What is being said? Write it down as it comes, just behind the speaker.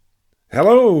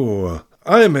Hello,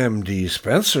 I'm MD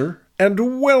Spencer,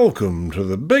 and welcome to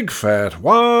the Big Fat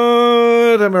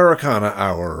White Americana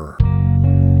Hour.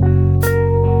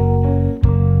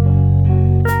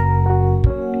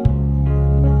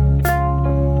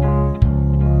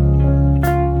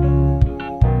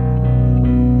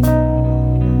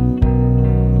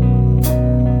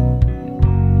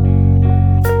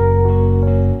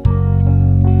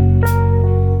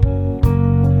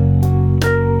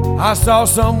 I saw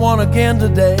someone again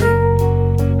today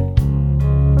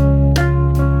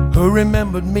who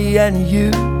remembered me and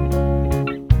you.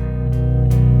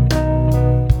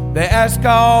 They asked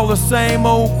all the same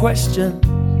old questions.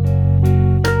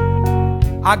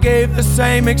 I gave the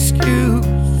same excuse.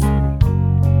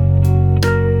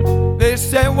 They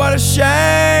said, what a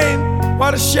shame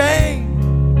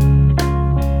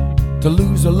to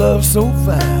lose a love so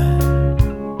fine.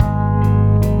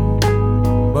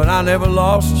 But I never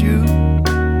lost you.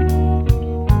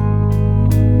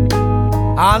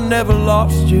 I never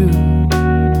lost you.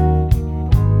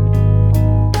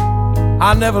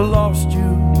 I never lost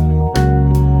you.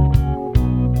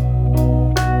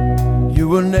 You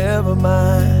were never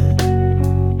mine.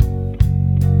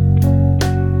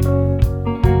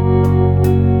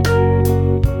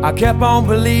 I kept on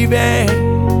believing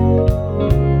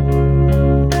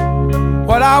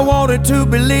what I wanted to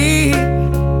believe.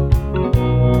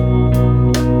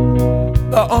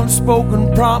 The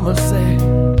unspoken promises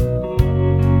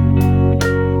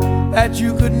that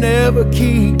you could never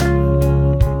keep.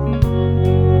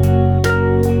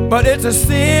 But it's a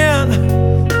sin,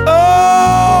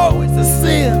 oh, it's a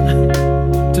sin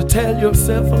to tell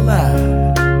yourself a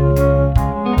lie.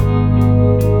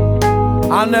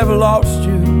 I never lost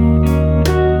you.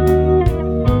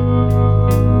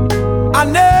 I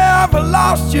never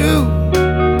lost you.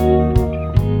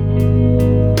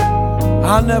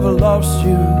 I never lost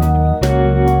you.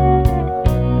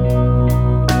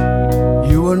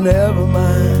 You were never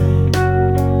mine.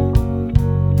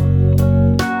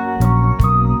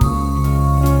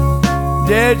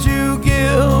 Did you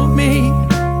give me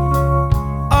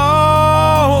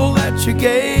all that you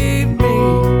gave me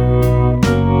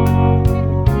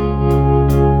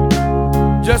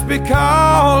just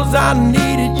because I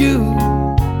needed you?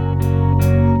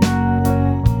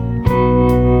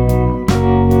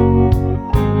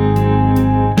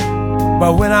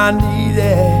 But when I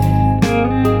needed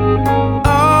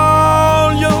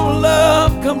all your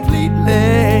love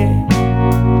completely,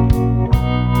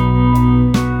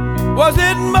 was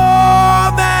it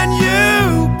more than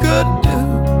you could do?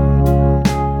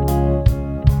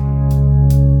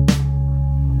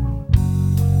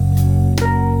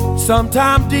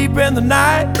 Sometime deep in the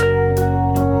night,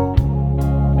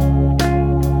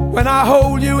 when I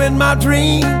hold you in my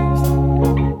dreams,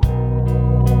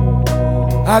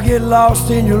 I get lost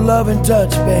in your loving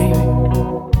touch, baby.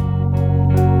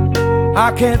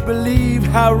 I can't believe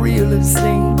how real it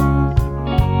seems.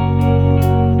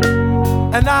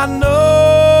 And I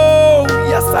know,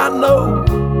 yes I know,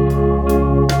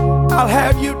 I'll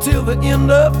have you till the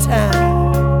end of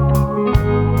time.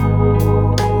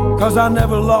 'Cause I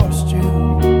never lost you.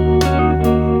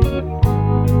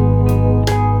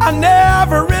 I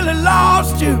never really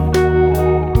lost you.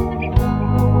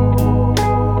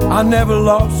 I never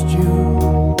lost you,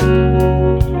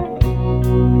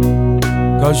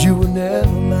 'cause you were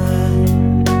never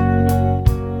mine.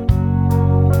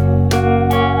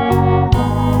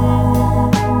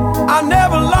 I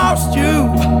never lost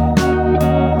you.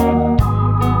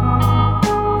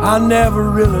 I never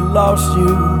really lost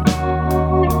you.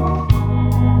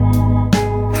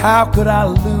 How could I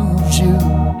lose you?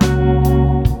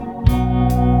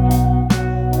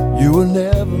 You were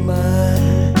never mine.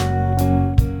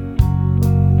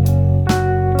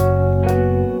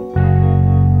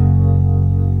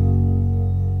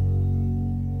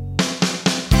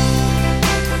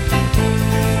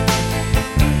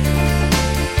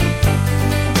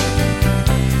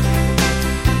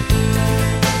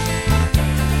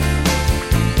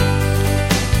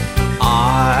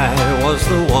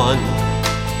 The one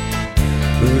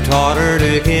who taught her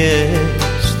to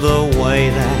kiss the way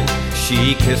that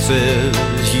she kisses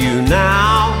you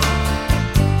now.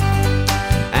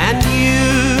 And you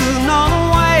know the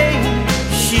way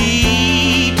she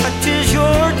touches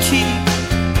your cheek.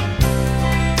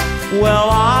 Well,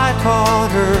 I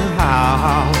taught her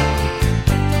how.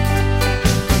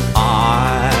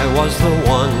 I was the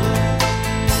one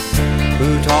who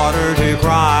taught her to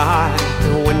cry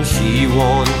when she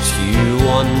wants you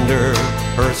under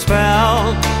her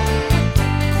spell.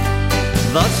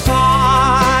 The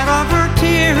sight of her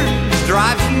tears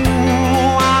drives you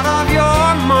out of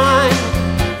your mind.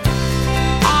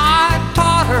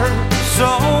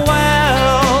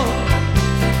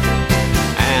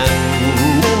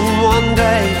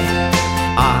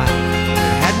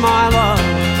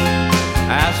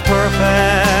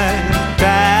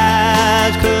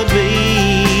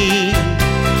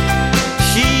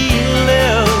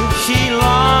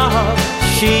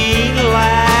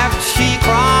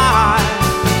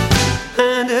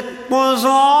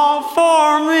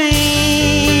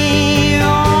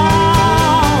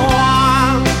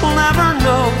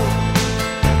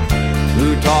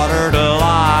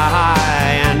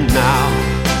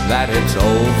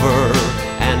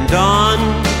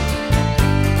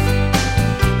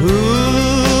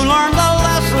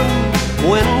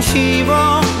 when she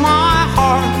broke my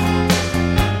heart.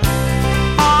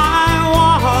 I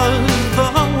was the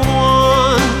one.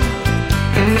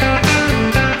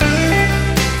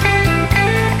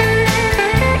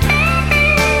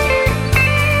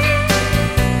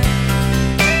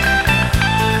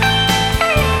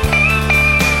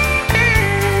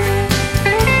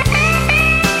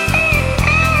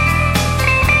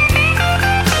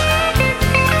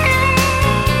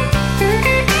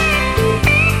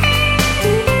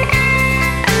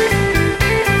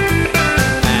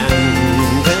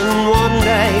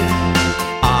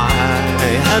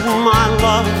 My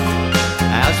love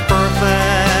as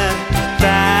perfect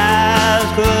as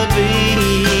could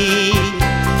be.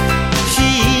 She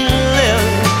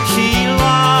lived, she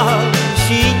loved,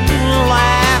 she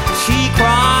laughed, she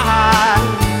cried,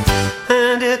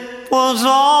 and it was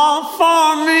all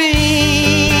for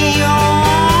me. Oh,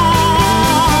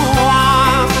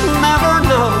 I'll never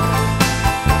know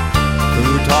who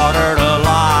taught her to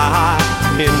lie.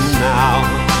 And now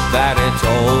that it's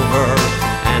over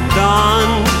and done,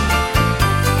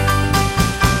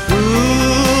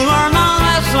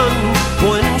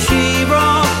 when she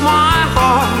broke my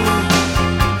heart,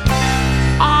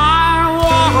 I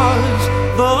was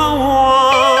the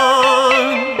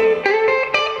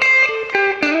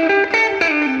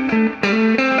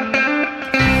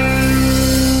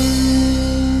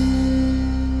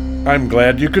one. I'm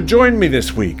glad you could join me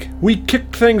this week. We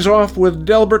kicked things off with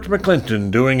Delbert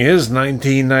McClinton doing his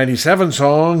 1997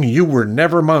 song, You Were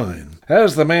Never Mine.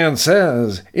 As the man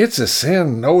says, it's a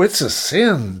sin, oh, it's a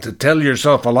sin to tell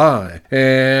yourself a lie.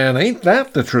 And ain't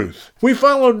that the truth? We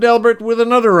followed Delbert with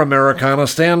another Americana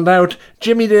standout,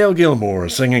 Jimmy Dale Gilmore,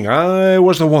 singing I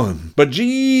Was the One. But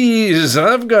geez,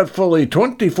 I've got fully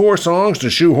 24 songs to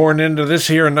shoehorn into this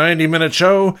here 90-minute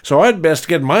show, so I'd best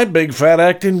get my big fat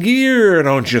act in gear,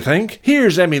 don't you think?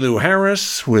 Here's Emmylou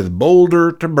Harris with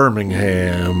Boulder to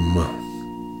Birmingham.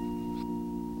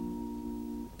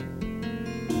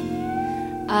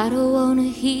 I don't wanna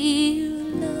hear a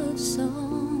love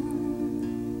song.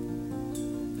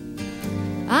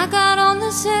 I got on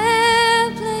this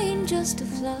airplane just to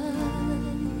fly,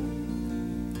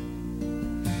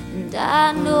 and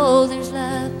I know there's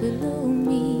life below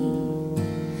me,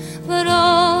 but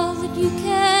all that you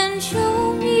can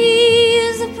show me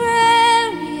is the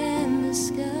prairie and the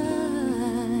sky.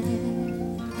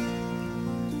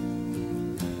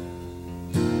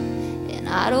 And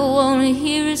I don't wanna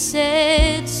hear a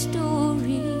sad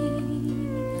story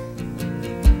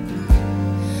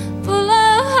full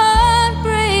of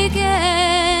heartbreak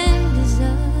and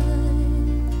desire.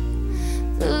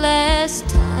 The last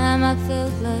time I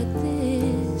felt like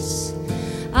this,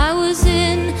 I was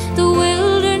in the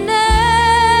wilderness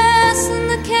and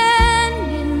the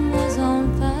canyon was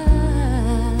on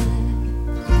fire,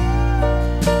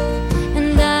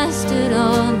 and I stood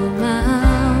on the mountain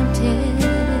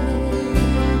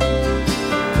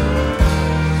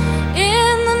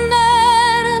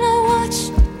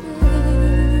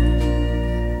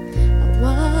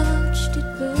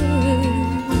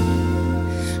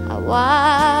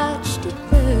watched it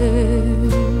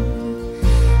burn.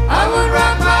 I would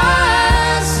rock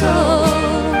my soul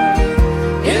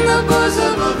in the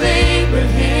bosom of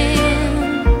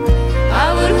Abraham.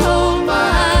 I would hold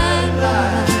my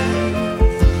life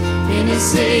in his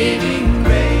saving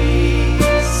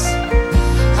grace.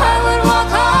 I would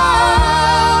walk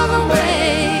all the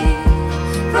way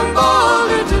from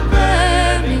Boulder to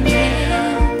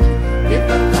Birmingham if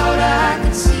I thought I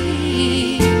could see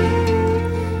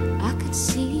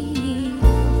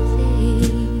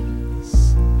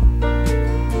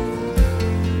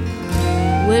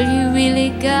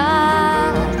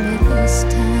got me this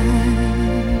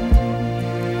time.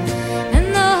 And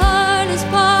the hardest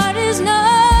part is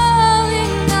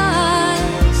knowing I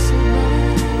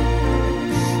survived.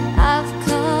 I've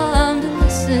come to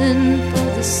listen for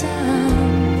the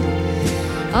sound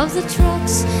of the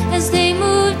trucks as they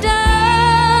move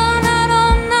down out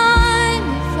on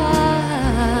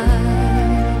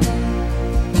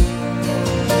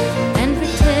 95 and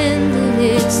pretend that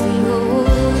it's the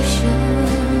ocean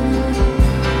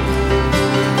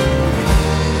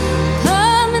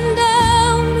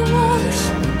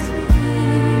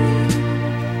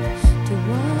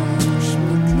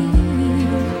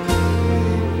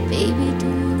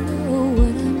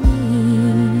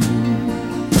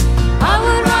I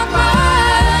would rock my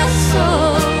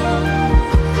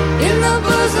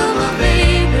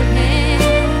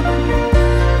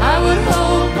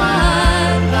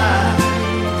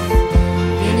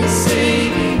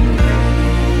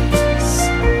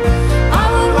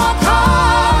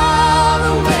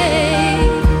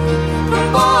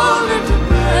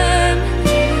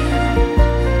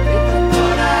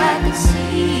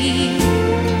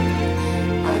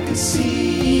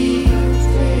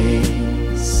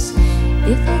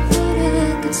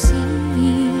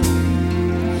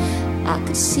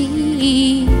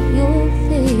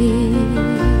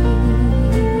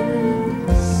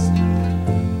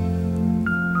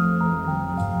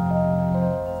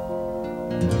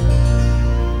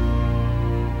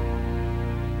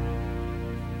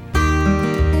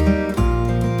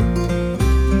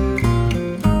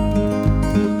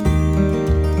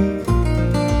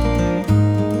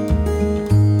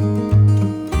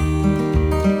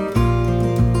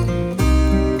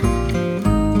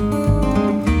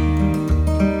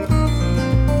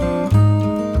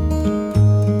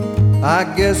I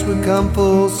guess we come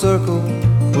full circle,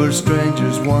 we're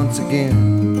strangers once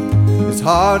again. It's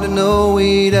hard to know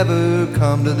we'd ever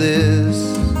come to this.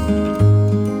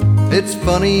 It's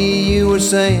funny you were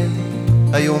saying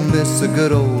how you'll miss the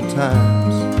good old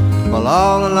times, while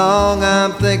all along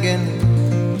I'm thinking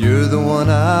you're the one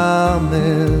I'll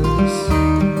miss.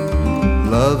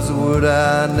 Love's a word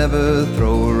I never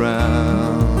throw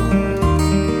around.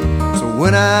 So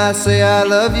when I say I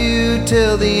love you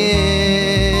till the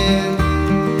end,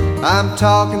 I'm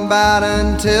talking about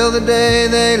until the day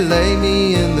they lay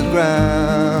me in the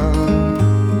ground.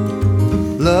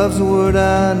 Love's a word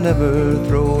I never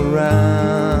throw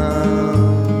around.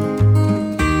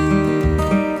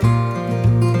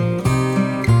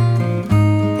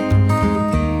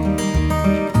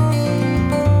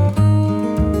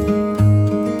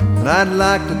 And I'd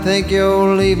like to think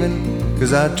you're leaving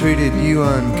 'cause I treated you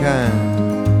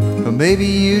unkind, but maybe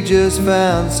you just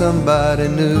found somebody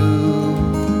new.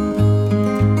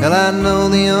 Hell, I know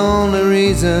the only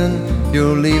reason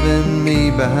you're leaving me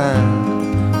behind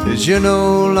is you're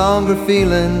no longer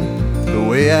feeling the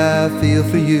way I feel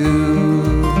for you.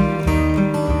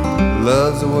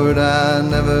 Love's a word I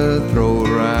never throw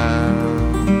around.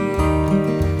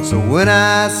 So when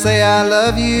I say I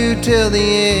love you till the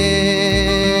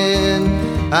end,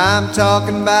 I'm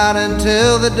talking about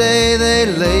until the day they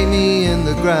lay me in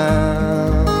the ground.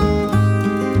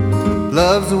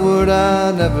 Love's a word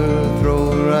I never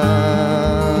throw around.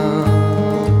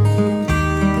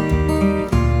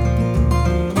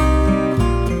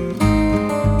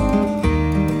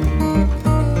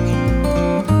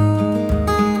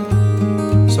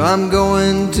 So I'm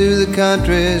going to the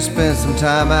country, spend some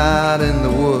time out in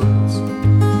the woods,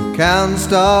 counting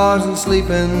stars and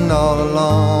sleeping all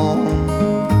alone.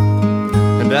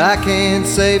 And I can't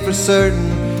say for certain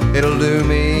it'll do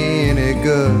me any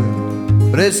good,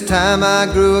 but it's time I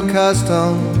grew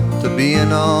accustomed to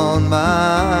being on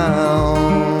my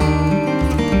own.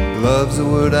 Love's a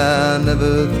word I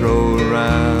never throw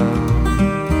around.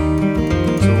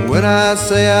 So when I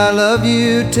say I love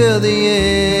you till the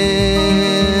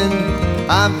end,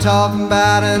 I'm talking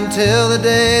about until the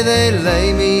day they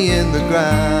lay me in the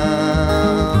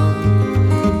ground.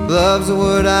 Love's a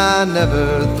word I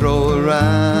never throw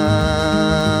around.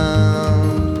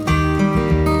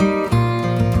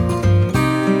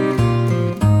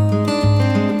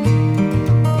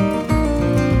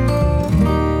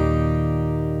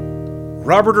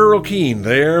 Robert Earl Keen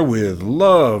there with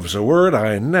Love's a Word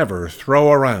I Never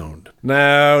Throw Around.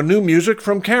 Now, new music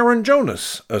from Karen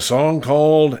Jonas, a song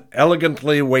called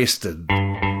Elegantly Wasted.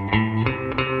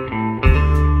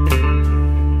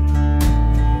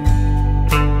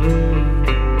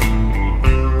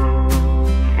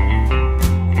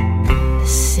 The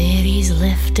city's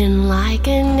lifting like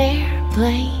an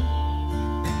airplane.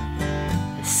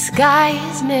 The sky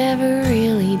is never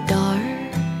really dark.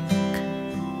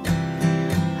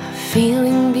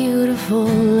 Feeling beautiful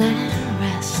and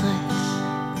restless,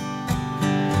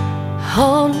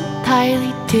 holding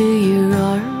tightly to your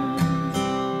arm.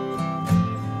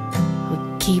 We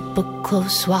keep a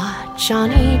close watch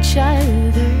on each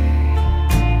other.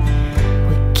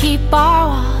 We keep our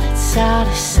wallets out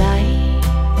of sight.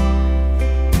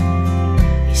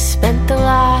 You spent the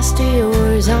last of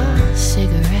yours on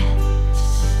cigarettes.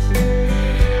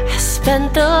 I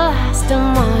spent the last of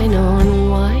mine on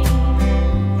wine.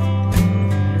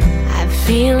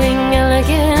 Feeling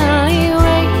elegantly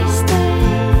wasted,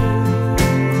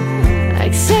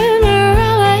 like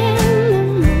Cinderella in the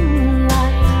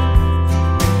moonlight,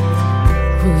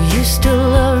 who used to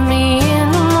love me in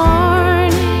the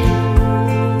morning,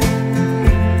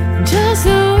 just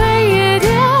the way you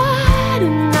do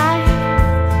tonight,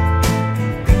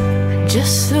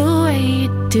 just the way you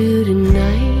do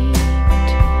tonight.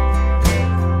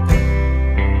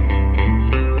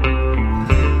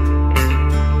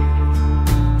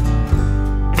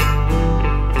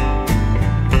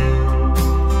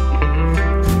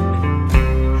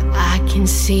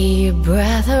 See your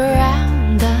breath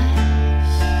around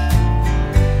us,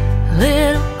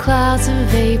 little clouds of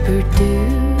vapor dew.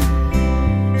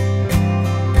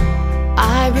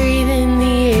 I breathe in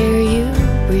the air, you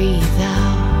breathe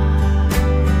out,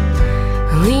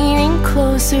 leaning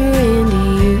closer into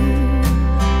you.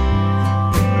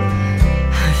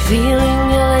 I'm feeling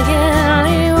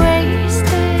elegantly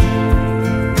wasted,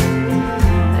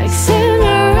 like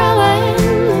Cinderella in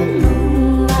the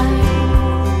moonlight.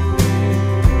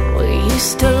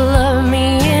 Used to love me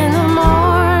in the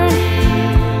morning,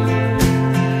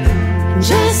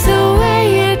 just the way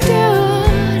you do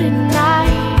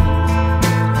tonight.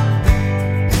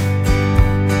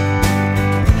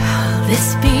 Will this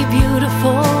be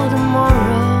beautiful tomorrow?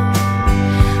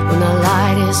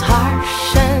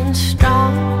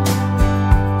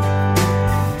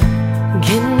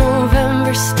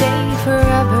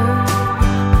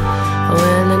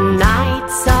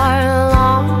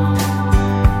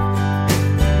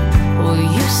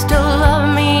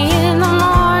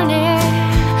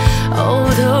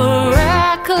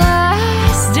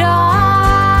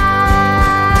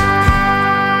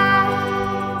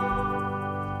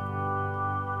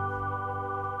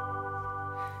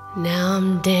 Now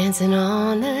I'm dancing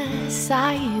on the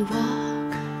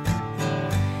sidewalk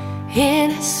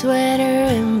in a sweater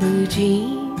and blue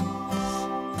jeans.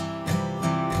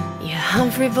 You're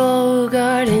Humphrey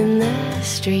Bogart in the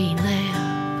street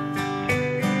lamp.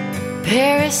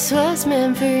 Paris was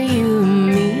meant for you and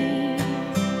me.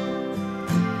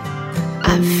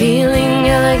 I'm feeling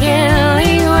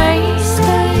elegantly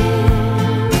wasted,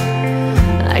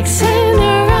 like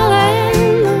Cinderella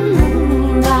in the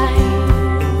moonlight.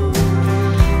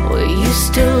 Will you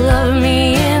still love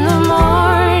me in the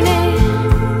morning,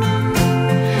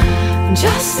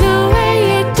 just the way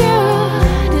you do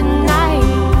tonight?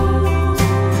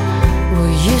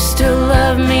 Will you still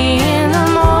love me in the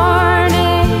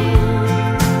morning,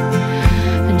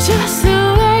 just the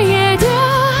way you do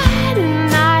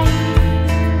tonight?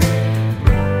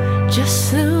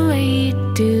 Just the way you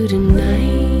do tonight.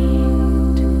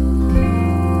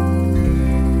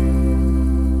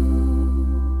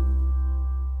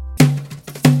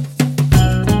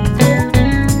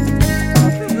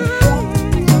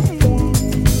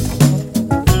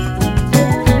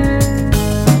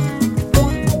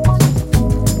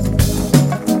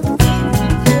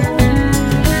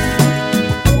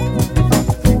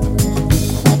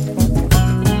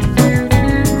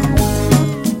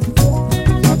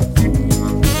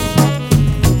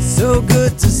 So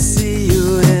good to see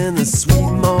you in the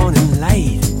sweet morning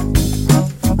light.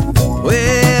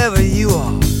 Wherever you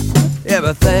are,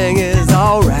 everything is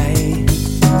alright.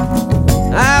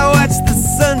 I watch the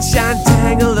sunshine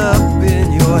tangled up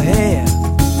in your hair,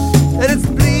 and it's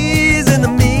pleasing to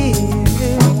me.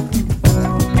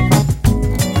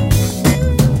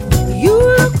 You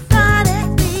look right at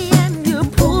me and you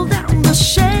pull down the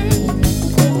shade.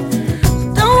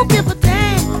 Don't give a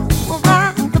damn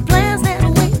about the plans that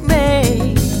we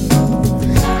made.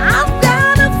 I've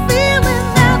got a feeling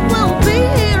that we'll be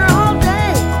here all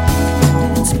day.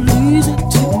 It's pleasing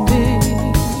to me.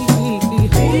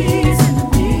 Pleasing to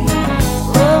me.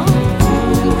 Oh,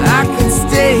 I can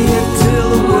stay until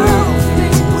the world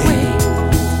fades away,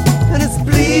 and it's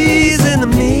pleasing to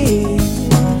me.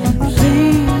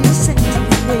 pleasing to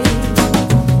me.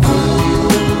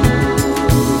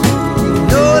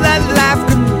 Know that life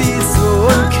can be so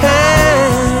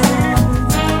unkind.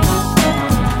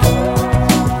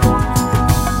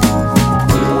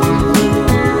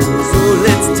 So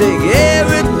let's take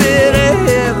every bit of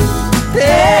heaven,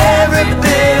 every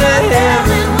bit of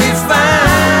heaven we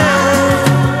find.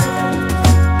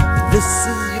 This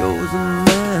is yours and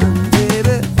mine,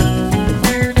 baby.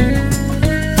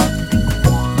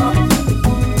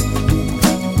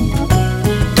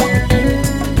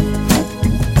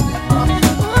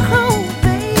 Oh,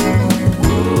 baby.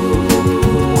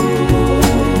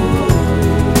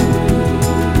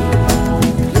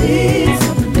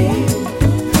 Pleasing to me.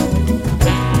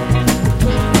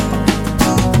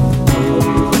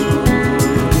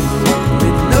 We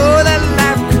know that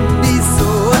life can be so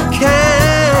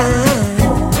unkind.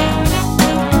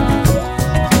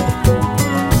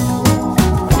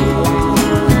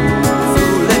 So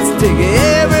let's take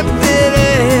every bit of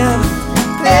heaven,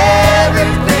 every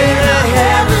bit of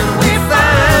heaven we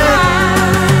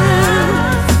find.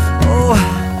 Oh,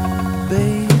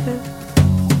 baby,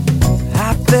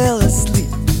 I fell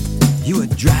asleep. You were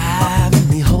driving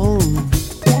me home.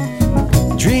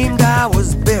 Dreamed I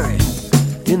was buried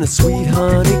in the sweet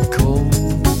honeycomb.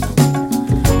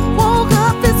 Woke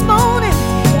up this morning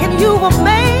and you were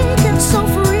making so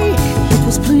free. It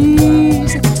was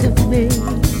pleasing to me.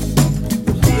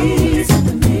 Pleasing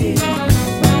to me.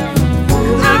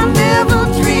 I never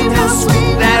dreamed how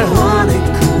sweet That honey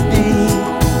could be.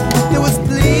 It was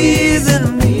pleasing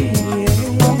to me.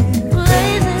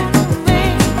 pleasing to me,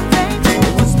 baby.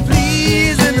 It was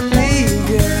pleasing to me,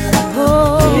 girl.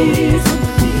 Oh, pleasing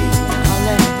to me.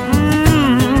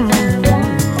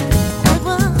 It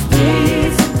was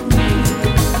pleasing to me.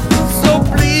 So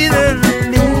pleasing to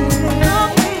me.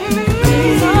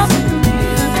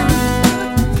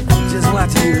 Just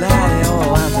watching you lie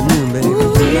all afternoon, baby.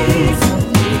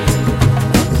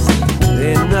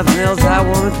 There ain't nothing else I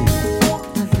wanna do.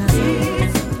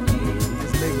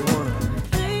 Just make me wanna.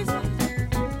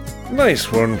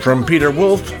 Nice one from Peter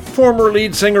Wolf, former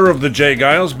lead singer of the J.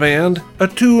 Giles Band, a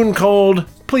tune called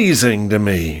Pleasing to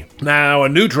Me. Now a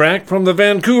new track from the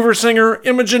Vancouver singer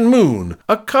Imogen Moon,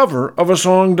 a cover of a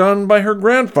song done by her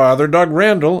grandfather Doug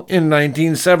Randall in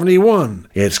 1971.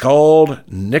 It's called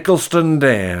Nicholston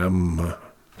Dam.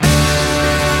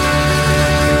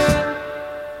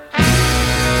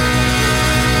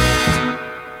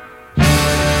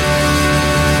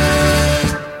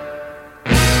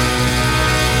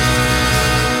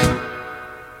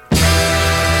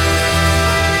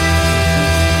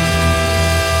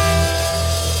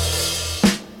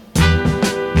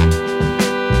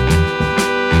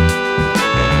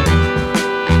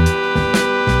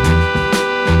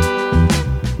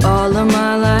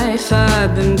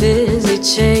 I've been busy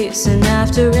chasing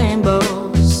after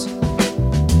rainbows.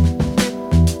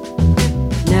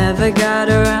 Never got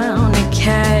around to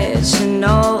catching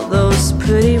all those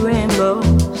pretty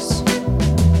rainbows.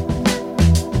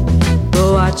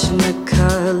 But watching the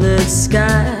colored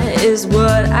sky is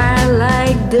what I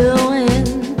like doing.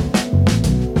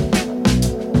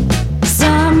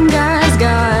 Some guys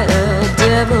got a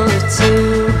devil or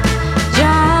two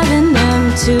driving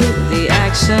them to the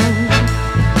action,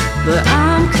 but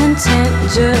I'm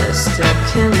content just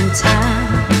killing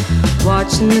time,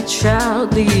 watching the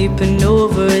trout leaping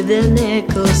over the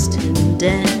Nicholson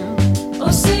Dam.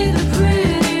 Oh, see the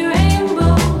pretty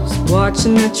rainbows,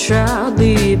 watching the trout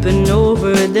leaping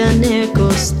over the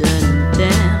Nicholson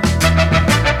Dam.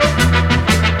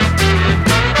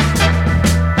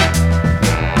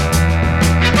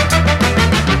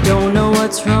 Don't know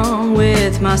what's wrong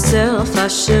with myself, I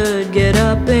should get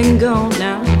up and go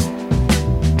now.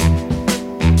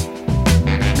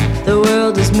 The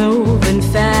world is moving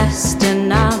fast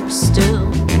and I'm still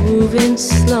moving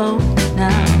slow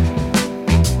now.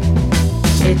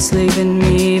 It's leaving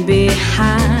me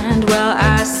behind while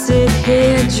I sit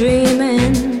here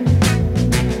dreaming.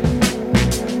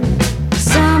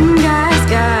 Some guys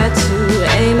got to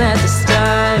aim at the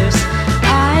stars,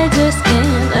 I just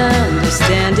can't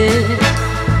understand it.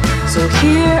 So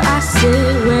here I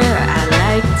sit where I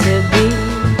like to be,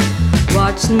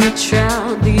 watching the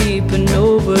trout leaping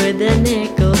over the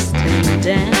Nicholson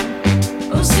Dam.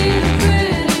 Oh, see the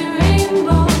pretty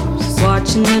rainbows,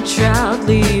 watching the trout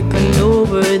leaping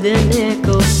over the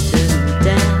Nicholson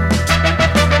Dam.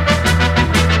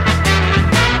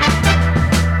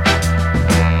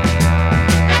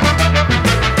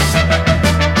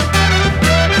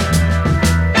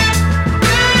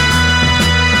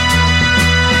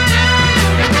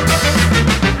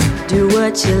 Do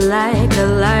what you like, I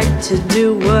like to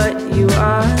do what you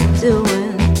are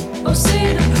doing. Oh,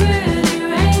 see the pretty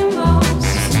rainbows.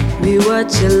 Be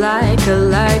what you like, I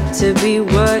like to be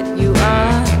what you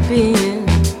are being.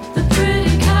 The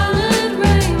pretty colored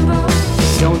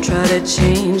rainbows. Don't try to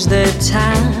change the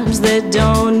times that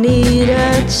don't need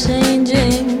a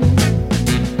changing.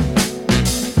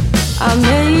 I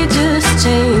may just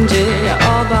change it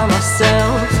all by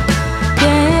myself.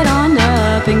 Get on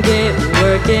up and get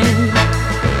working,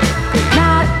 but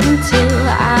not until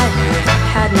I have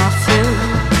had my fill,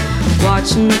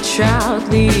 watching the trout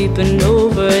leaping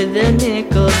over the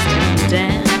Nicholson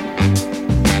Dam.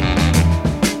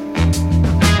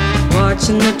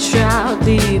 Watching the trout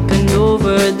leaping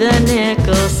over the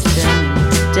Nicholson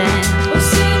Dam. Oh,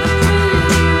 see the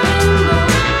pretty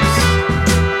rainbows.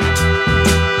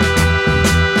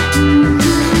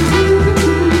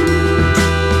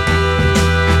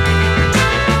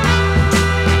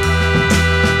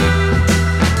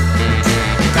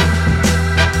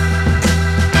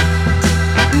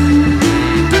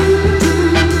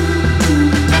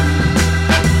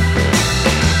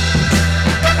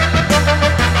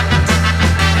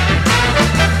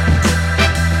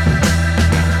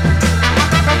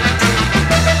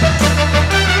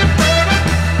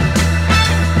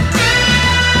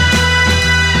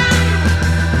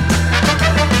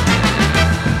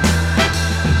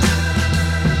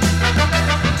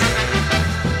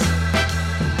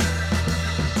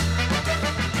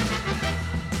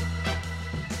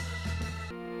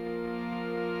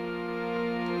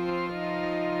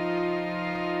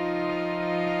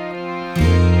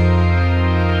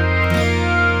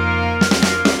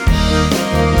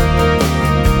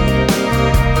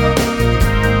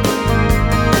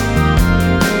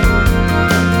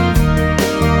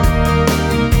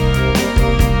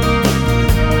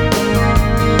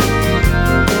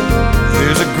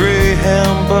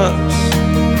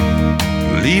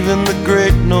 Leaving the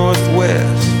great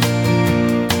Northwest,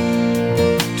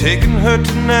 taking her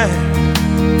tonight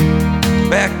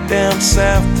back down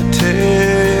south to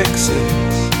Texas.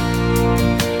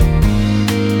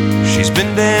 She's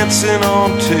been dancing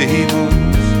on tables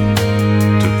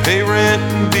to pay rent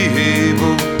and be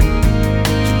able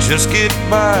to just get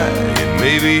by and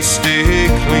maybe stay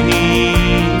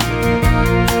clean.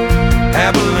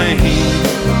 Abilene,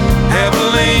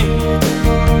 Abilene,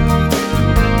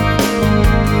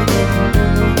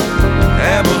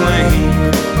 Abilene,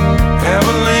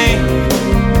 Abilene.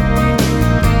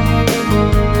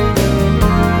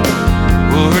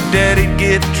 Well, her daddy'd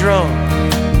get drunk,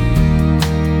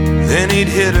 then he'd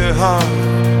hit her hard,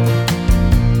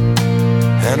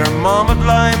 and her moma'd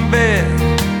lie in bed,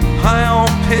 high on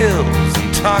pills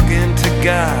and talking to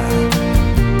God.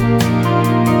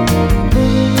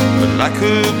 But like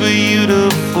her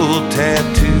beautiful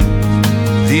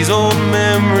tattoos, these old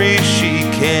memories she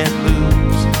can't lose.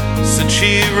 said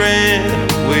she ran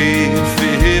away at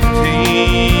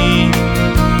 15.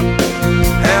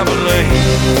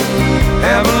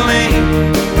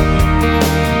 Abilene,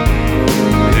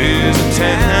 there's a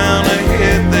town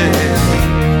ahead that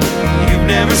you've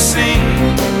never seen.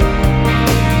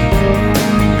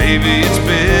 Maybe it's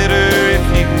better if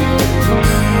you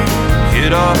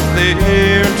get off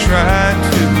there and try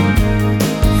to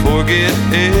forget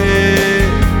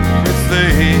everything.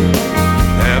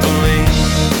 Abilene.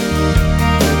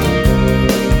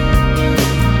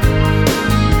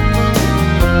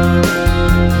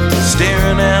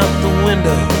 Staring out the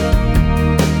window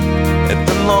at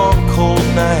the long cold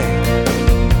night.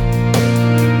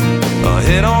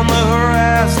 Ahead on the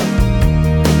horizon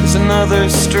is another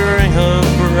stirring of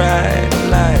bright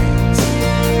lights.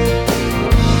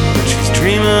 She's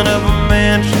dreaming of a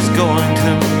man she's going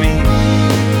to meet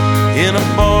in a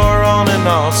bar on an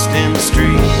Austin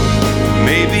street.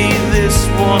 Maybe this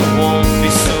one won't be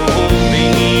so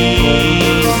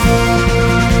mean.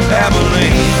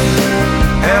 Abilene,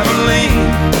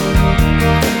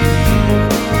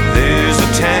 there's a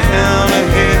town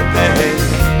ahead that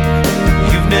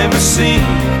you've never seen.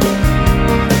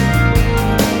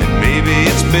 And maybe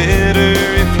it's better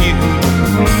if you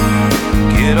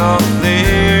get off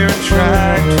there and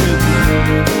try to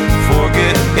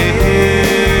forget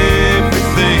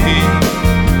everything.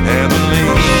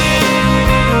 Abilene.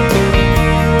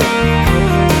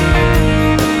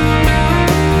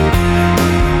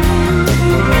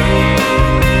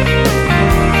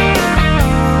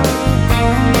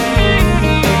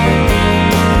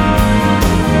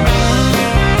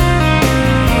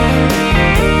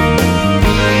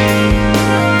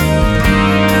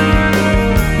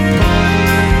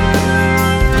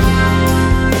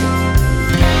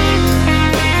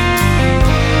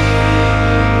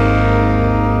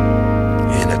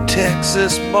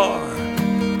 Texas bar,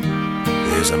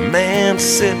 there's a man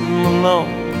sitting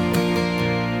alone,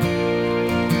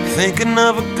 thinking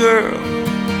of a girl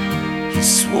he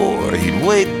swore he'd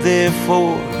wait there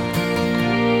for.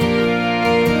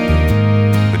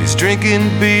 But he's drinking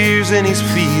beers and he's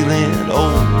feeling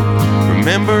old,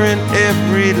 remembering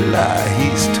every lie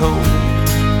he's told,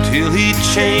 till he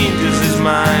changes his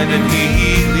mind and he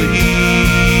leaves.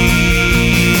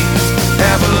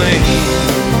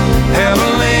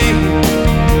 Abilene,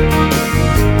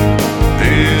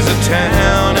 there's a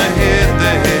town ahead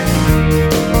that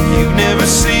you've never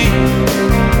seen.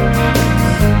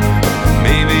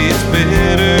 Maybe it's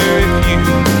better if you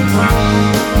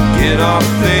get off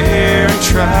there and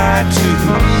try to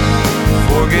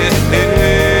forget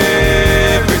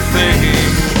everything.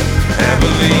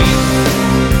 Abilene.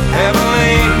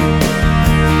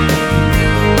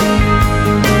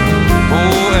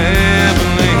 Oh,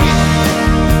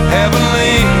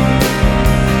 Abilene.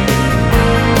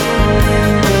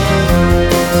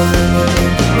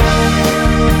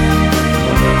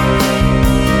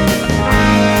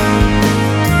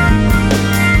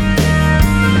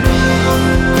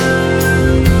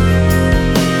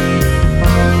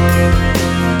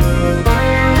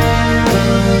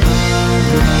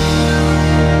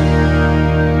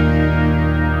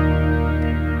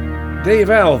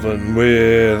 Dave Alvin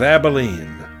with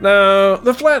Abilene. Now,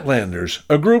 the Flatlanders,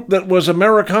 a group that was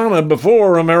Americana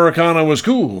before Americana was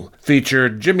cool,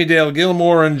 featured Jimmy Dale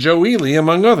Gilmore and Joe Ely,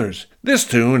 among others. This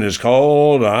tune is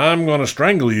called I'm Gonna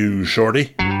Strangle You,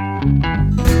 Shorty.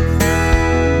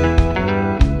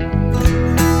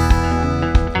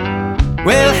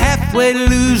 Well, halfway to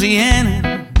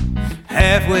Louisiana,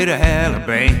 halfway to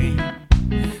Alabama,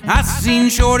 I seen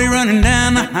Shorty running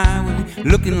down the highway,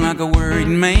 looking like a worried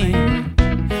man.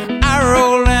 I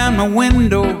rolled down my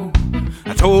window,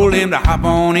 I told him to hop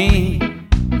on in.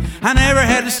 I never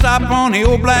had to stop on the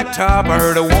old blacktop. I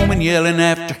heard a woman yelling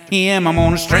after him, I'm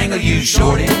gonna strangle you,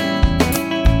 Shorty.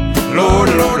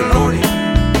 Lordy, Lordy, Lordy.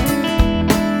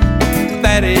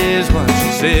 That is what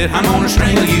she said, I'm gonna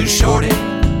strangle you, Shorty.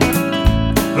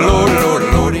 Lordy, Lordy,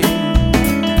 Lordy.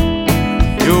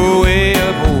 You're way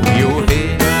up over your head.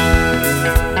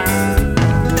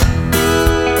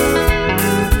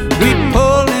 We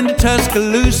pulled into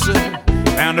Tuscaloosa,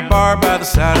 found a bar by the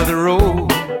side of the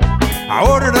road. I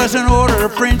ordered us an order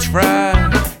of French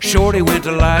fries. Shorty went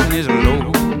to lighten his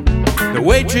load. The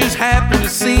waitress happened to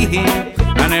see him.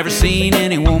 I never seen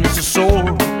any woman so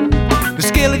sore. The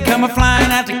skillet come a-flying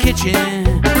out the kitchen.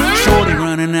 Shorty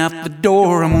running out the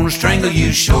door. I'm gonna strangle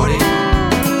you, Shorty.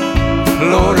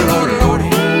 Lordy, Lordy,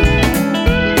 Lordy.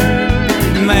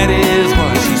 And that is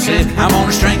what she said, I'm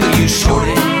gonna strangle you,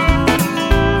 Shorty.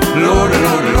 Lordy,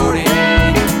 Lordy, Lordy.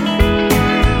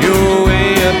 You're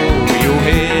way up over your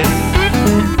head.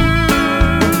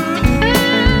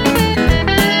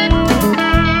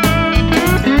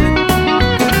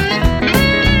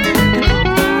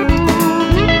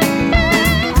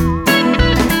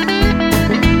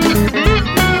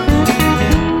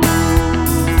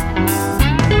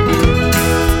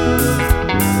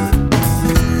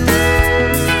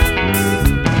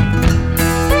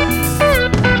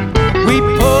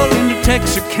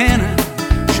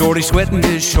 Shorty sweating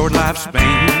his short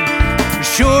lifespan.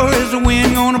 Sure as the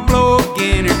wind gonna blow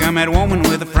again, here come that woman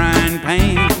with a frying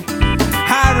pan.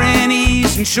 I ran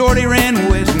east and Shorty ran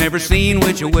west, never seen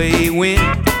which way he went.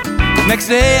 Next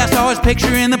day I saw his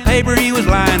picture in the paper, he was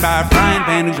lying by a frying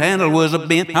pan whose handle was a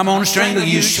bent. I'm gonna strangle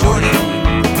you, Shorty,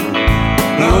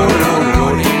 Lordy, Lordy,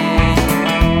 Lordy.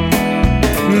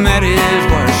 And that is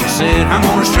what she said. I'm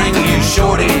gonna strangle you,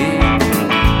 Shorty,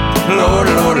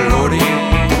 Lordy, Lordy, Lordy.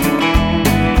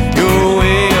 You're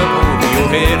way up over your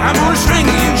head. I'm gonna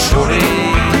strangle you, Shorty,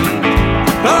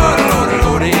 Lordy, Lordy,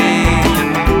 Lordy.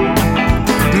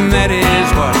 And that is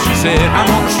what she said. I'm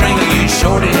gonna strangle you,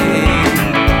 Shorty,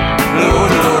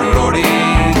 Lordy, Lordy, Lordy.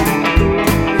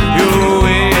 You're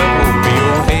way up over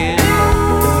your head.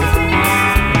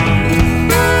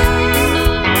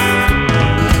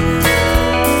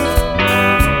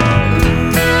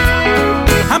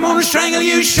 I'm gonna strangle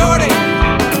you, Shorty,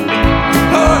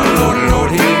 Lordy, Lordy,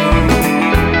 Lordy.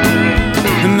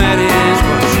 And that is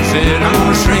what she said. I'm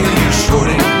gonna strangle you,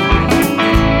 Shorty,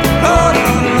 Lordy,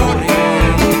 Lordy, Lordy.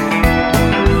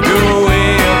 You're way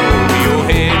up over your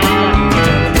head.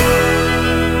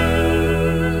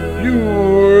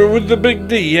 You're with the Big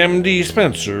D, MD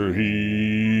Spencer, here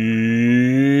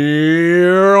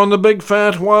on the Big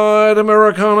Fat Wide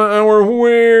Americana Hour,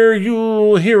 where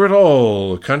you'll hear it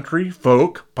all. Country,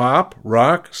 folk, pop,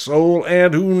 rock, soul,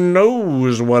 and who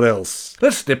knows what else.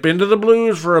 Let's dip into the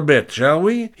blues for a bit, shall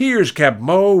we? Here's Cap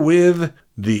Mo with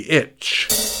The Itch.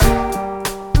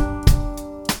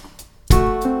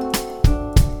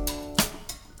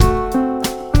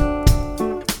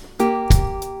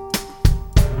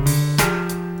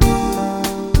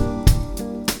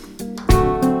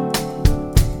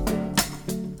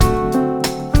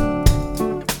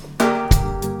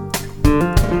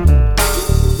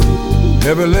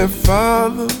 Heavenly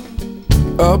Father,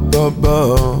 up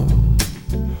above,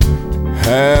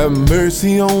 have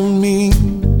mercy on me.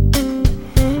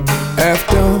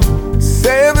 After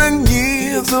 7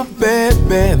 years of bad,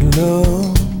 bad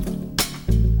love,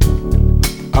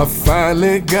 I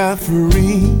finally got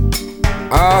free.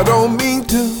 I don't mean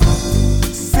to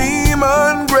seem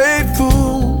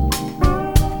ungrateful.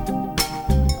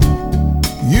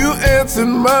 You answered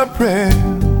my prayer,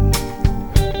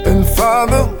 and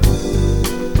Father,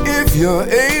 if you're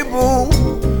able,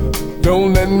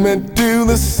 don't let me do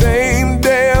the same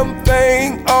damn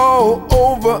thing all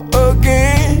over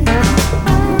again.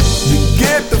 You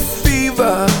get the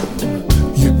fever,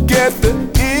 you get the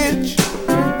itch,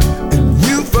 and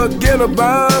you forget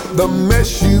about the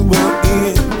mess you were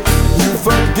in. You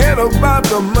forget about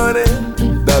the money,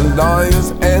 the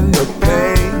lawyers and the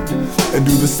pain, and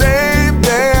do the same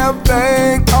damn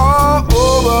thing all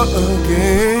over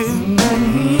again.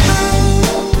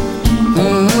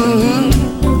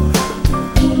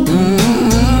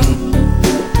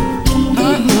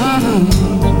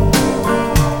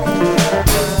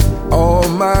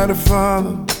 Almighty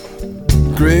Father,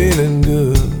 great and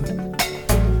good,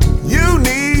 you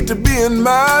need to be in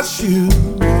my shoes.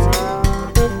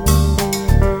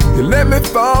 You let me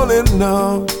fall in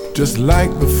love just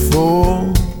like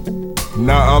before.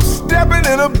 Now I'm stepping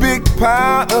in a big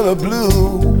pile of the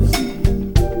blues,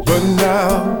 but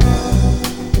now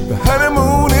the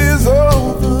honeymoon is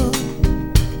over.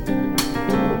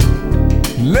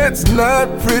 Let's not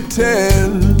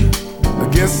pretend. I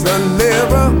guess I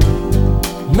never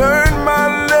learned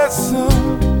my lesson.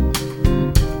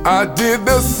 I did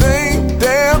the same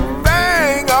damn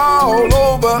thing all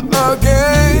over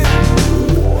again.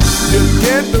 You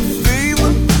get the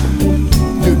fever,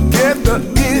 you get the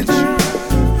itch,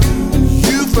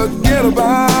 you forget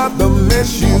about the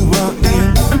mess you were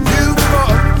in. You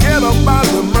forget about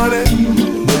the money,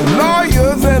 the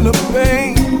lawyers and the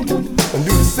pain, and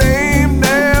do the same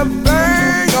damn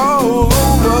thing all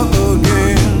over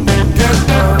again. Get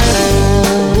down,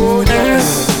 oh yes.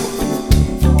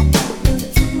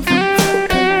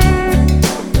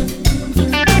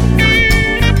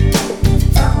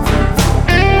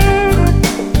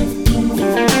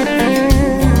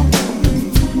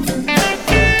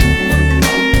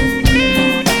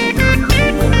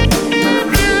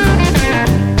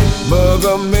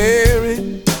 Mother Mary,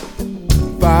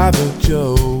 Father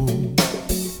Joe,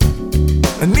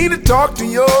 I need to talk to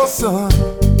your son.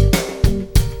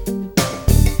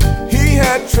 He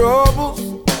had troubles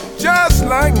just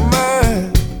like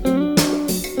mine,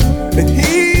 and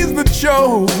he's the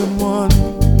chosen one.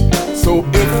 So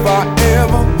if I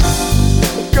ever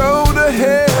go to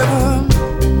heaven,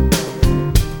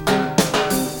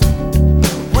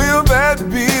 will that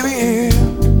be the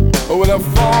end? Or will I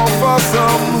fall for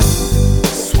some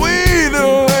sweet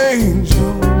little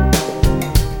angel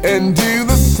and do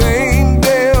the same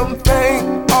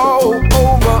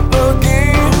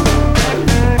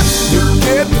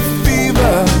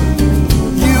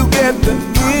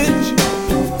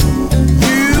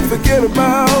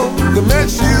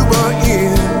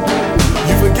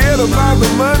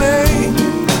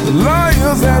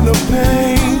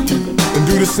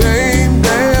the same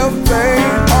damn thing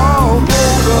all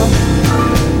over,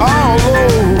 all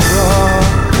over.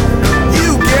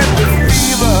 You get the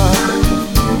fever,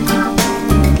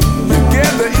 you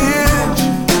get the itch,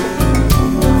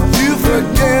 you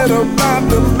forget about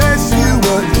the mess you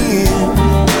were in,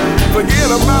 forget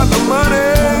about the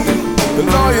money, the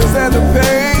lawyers and the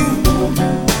pain,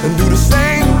 and do the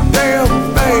same damn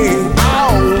thing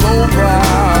all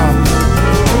over.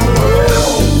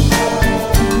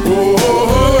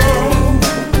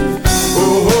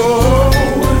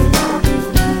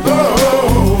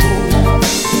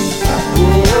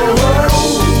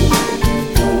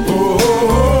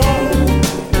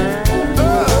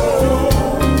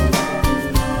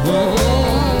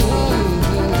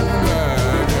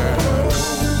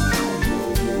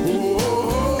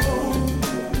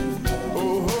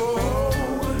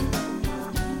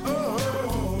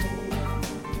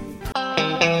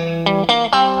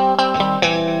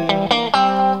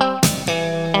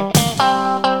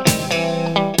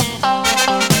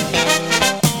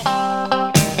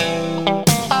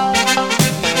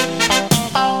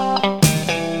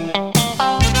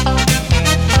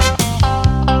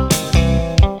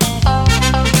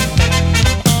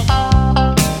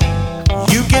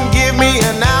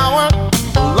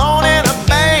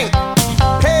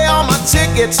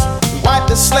 Wipe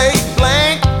the slate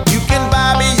blank. You can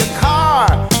buy me a car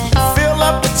and fill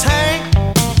up the tank.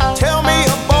 Tell me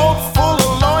a boat full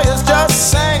of lawyers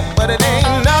just sank, but it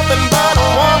ain't nothing but a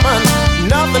woman,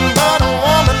 nothing but a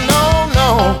woman, no,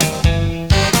 no.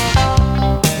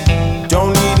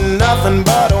 Don't need nothing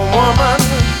but a woman.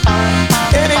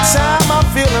 Anytime I'm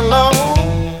feeling low,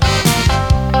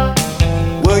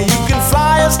 well, you can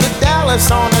fly us to Dallas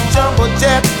on a jumbo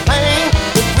jet plane.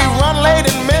 If we run late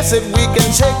and miss it, we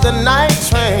can take the night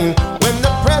train. When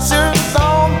the pressure's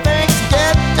on, things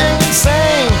get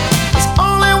insane. There's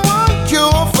only one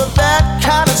cure for that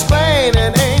kind of strain.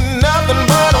 It ain't nothing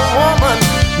but a woman,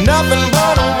 nothing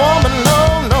but a woman, no,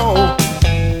 no.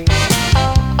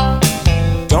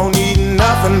 Don't need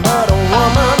nothing but a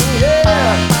woman,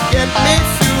 yeah. Get me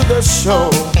through the show.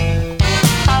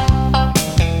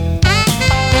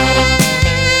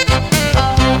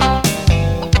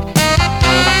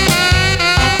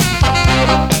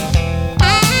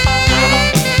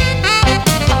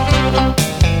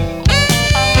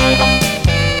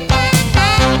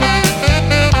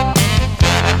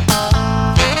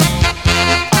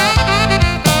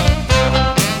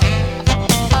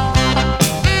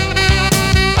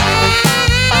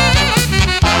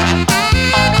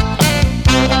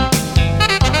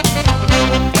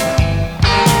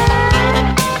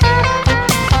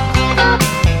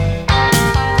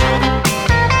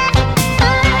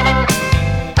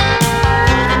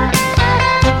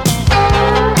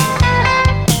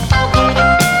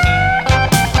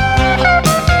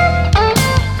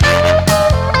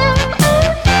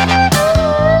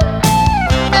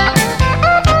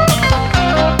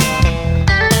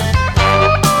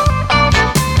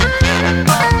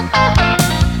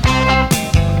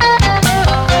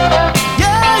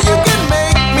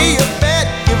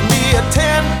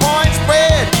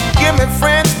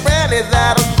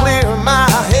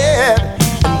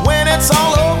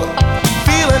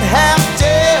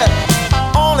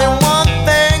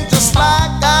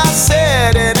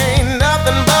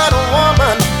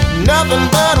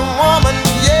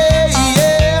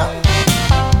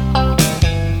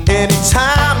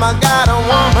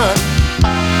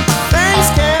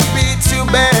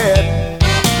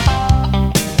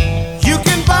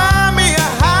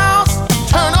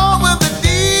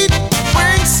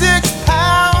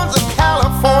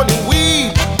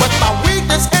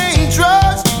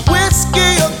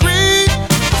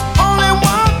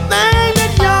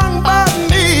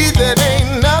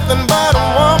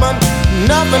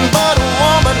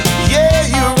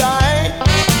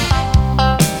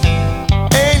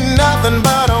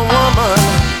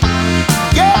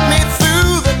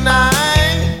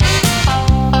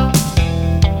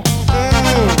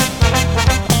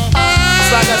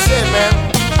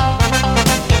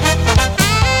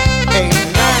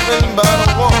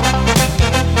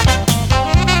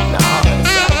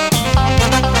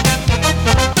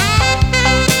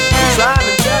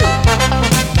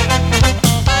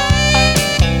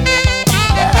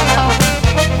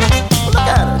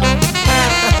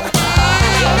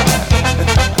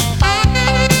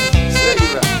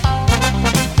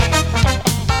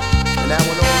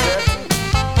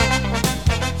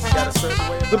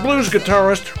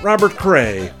 Guitarist Robert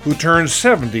Cray, who turns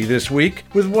 70 this week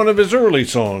with one of his early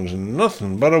songs,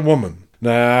 Nothing But a Woman.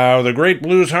 Now, the great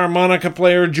blues harmonica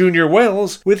player Junior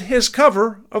Wells with his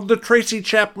cover of the Tracy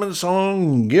Chapman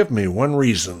song, Give Me One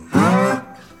Reason.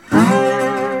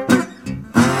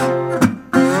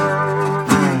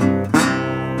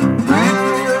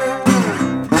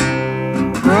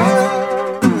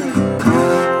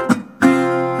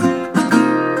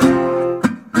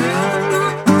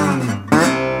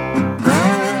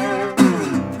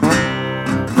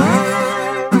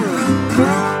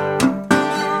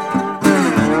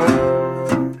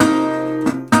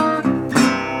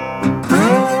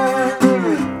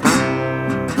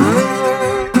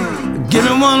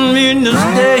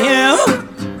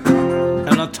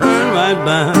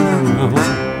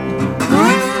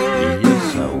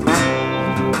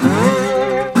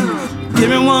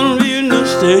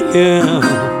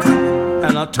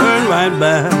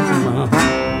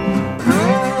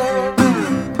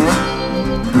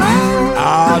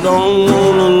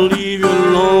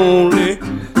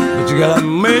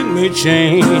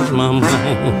 Change my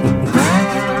mind.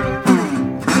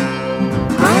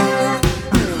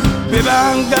 Baby,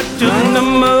 I got your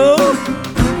number,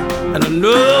 and I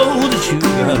know that you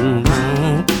got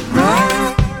mine.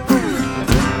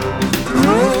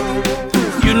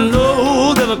 You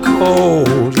know that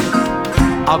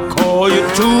I'll call you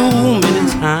too many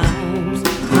times.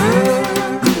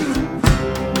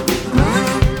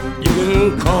 You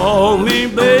can call me,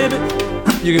 baby,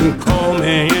 you can call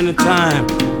me anytime.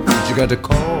 You got to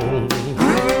call,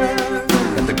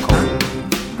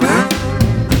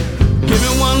 Give me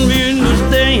one reason to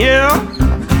stay here,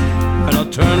 and I'll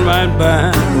turn right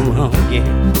back around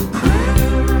again.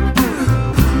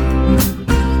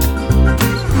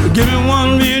 Give me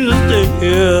one reason to stay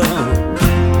here,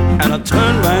 and I'll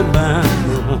turn right back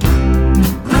around.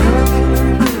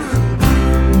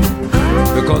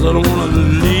 Because I don't want to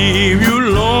leave you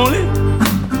lonely.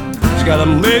 You gotta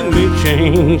make me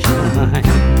change my mind.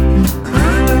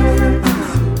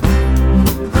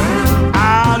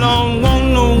 I don't want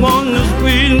no one to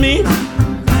squeeze me.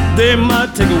 They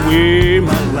might take away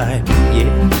my life, yeah.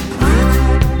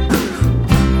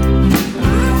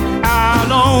 I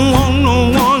don't want no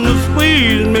one to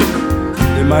squeeze me.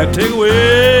 They might take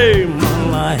away my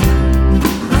life.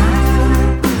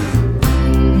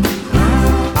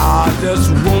 I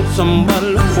just want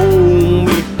somebody to hold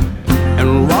me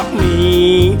and rock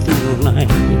me through the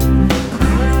night.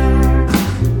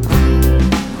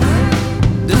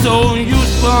 There's no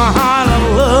use for how I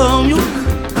love you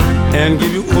and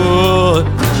give you what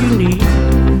you need.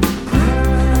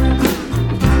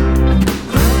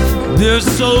 There's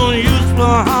so use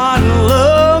for how I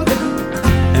love you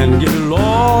and give you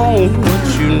all what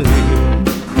you need.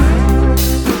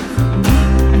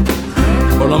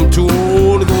 But I'm too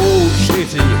old to go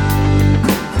chasing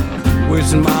you,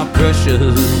 wasting my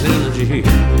precious energy.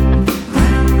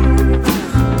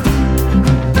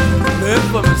 Live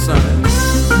for me, son.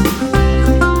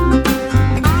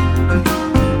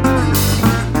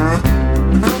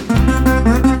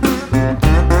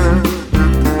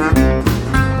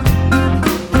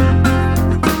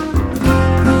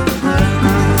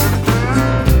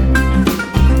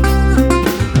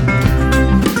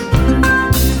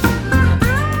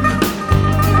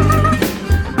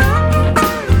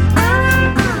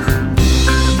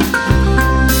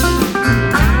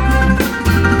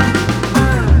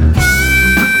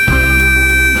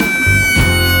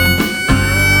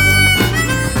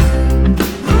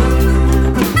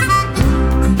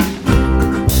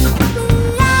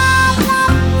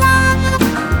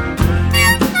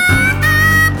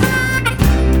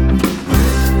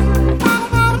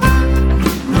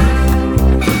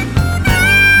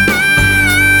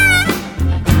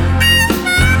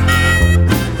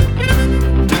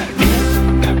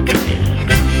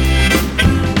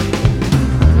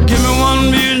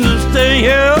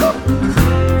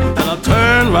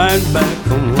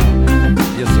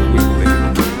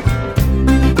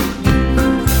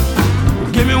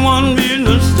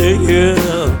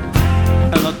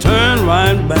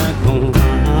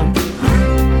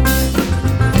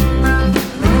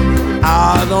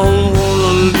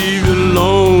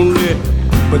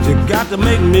 To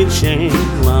make me change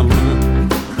my mind.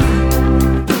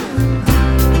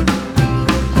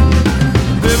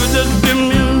 Baby, just give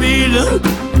me a reason.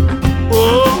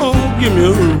 Oh, give me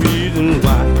a reason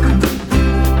why.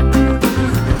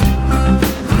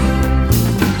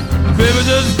 Baby,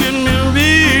 just give me a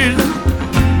reason.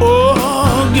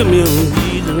 Oh, give me a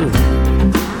reason.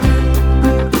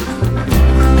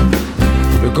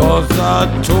 Because I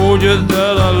told you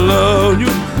that I love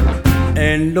you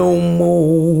and no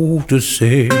more to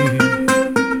say.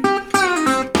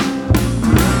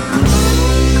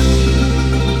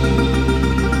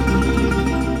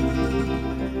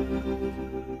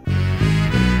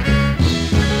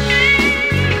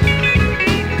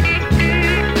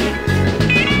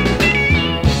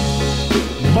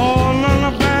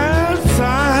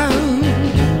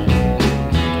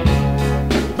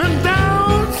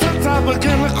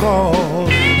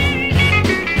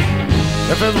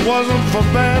 If it wasn't for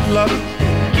bad luck,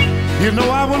 you know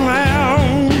I wouldn't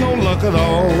have no luck at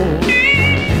all.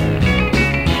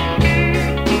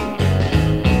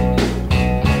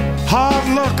 Hard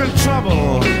luck and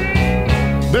trouble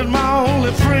been my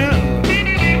only friend.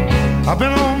 I've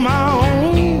been on my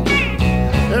own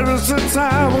ever since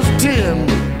I was 10,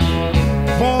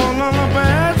 born on the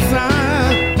bad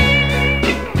side.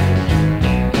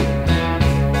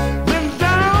 Been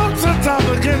down since I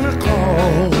began to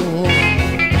crawl.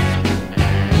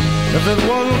 If it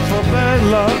wasn't for bad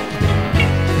luck,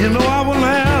 you know I wouldn't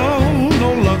have no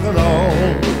luck at all.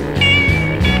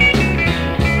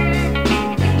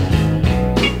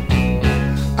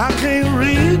 I can't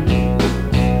read,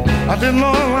 I didn't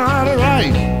learn how to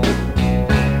write.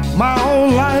 My whole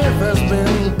life has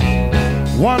been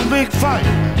one big fight.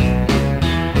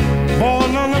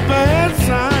 Born on the bad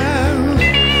side.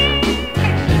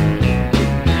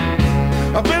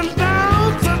 I've been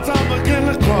down since I began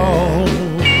to crawl.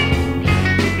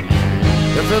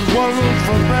 If it wasn't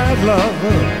for bad luck,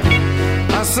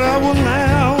 I said I wouldn't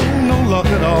have no luck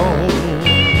at all.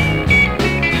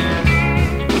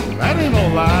 That ain't no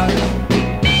lie.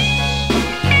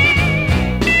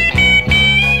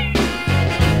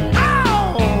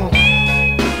 Ow!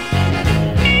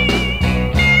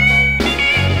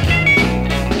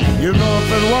 You know, if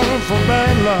it wasn't for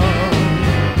bad luck,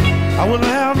 I wouldn't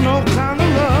have no kind of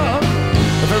love.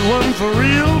 If it wasn't for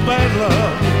real bad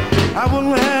luck, I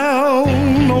wouldn't have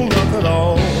no luck at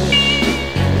all.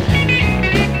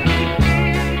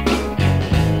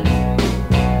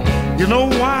 You know,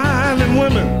 wine and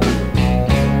women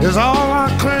is all I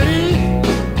crave.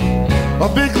 A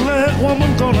big leg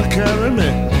woman gonna carry me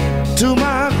to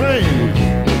my grave.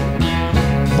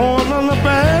 Born on the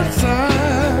bad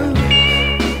side.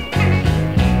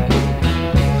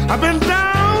 I've been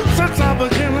down since I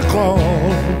began to crawl.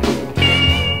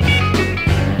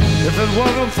 If it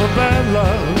wasn't for bad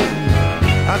luck,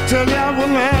 I tell you I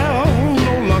wouldn't have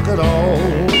no luck at all.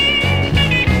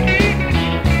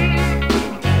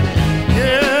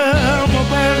 Yeah, I'm a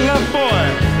bad luck boy.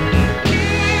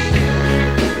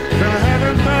 Been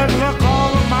having bad luck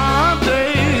all of my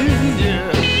days,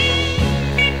 yeah.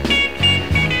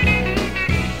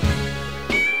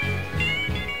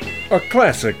 A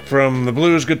classic from the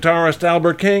blues guitarist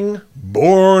Albert King,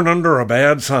 Born Under a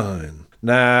Bad Sign.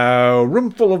 Now,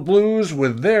 Roomful of Blues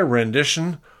with their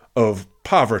rendition of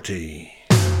Poverty.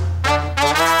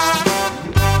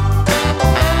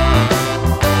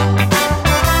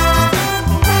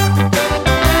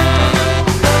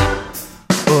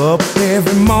 Up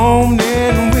every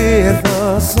morning with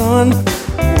the sun,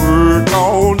 work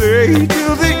all day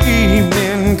till the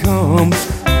evening comes.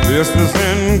 Business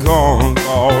and corn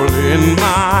all in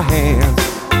my hands.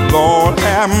 Lord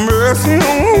have mercy on a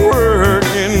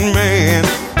working man.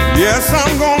 Yes,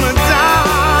 I'm gonna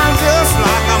die just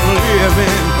like I'm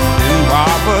living in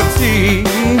poverty.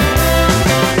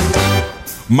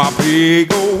 My pay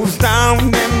goes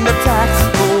down and the tax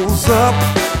goes up.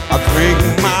 I drink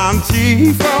my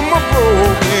tea from a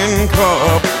broken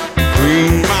cup.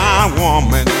 Between my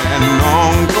woman and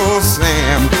Uncle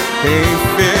Sam, can't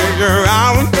figure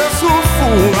out just who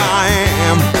fool I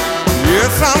am.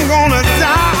 Yes, I'm gonna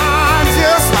die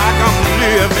just like I'm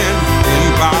living in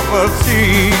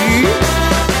poverty.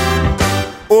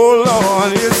 Oh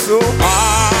Lord, it's so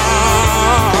hard,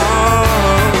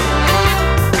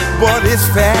 but it's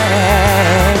fair.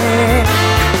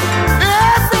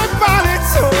 Everybody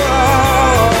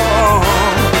told,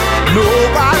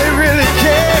 nobody really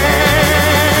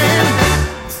cares.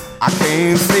 I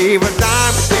can't save a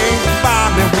dime, can't buy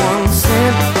me 1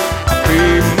 cent. I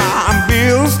pay my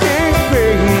bills, can't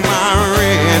pay my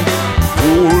rent.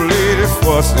 Old lady's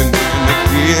fussing and the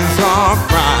kids are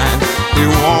crying. They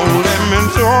won't let me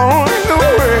join the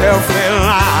welfare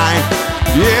line.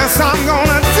 Yes, I'm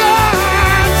gonna die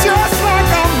just like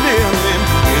I'm living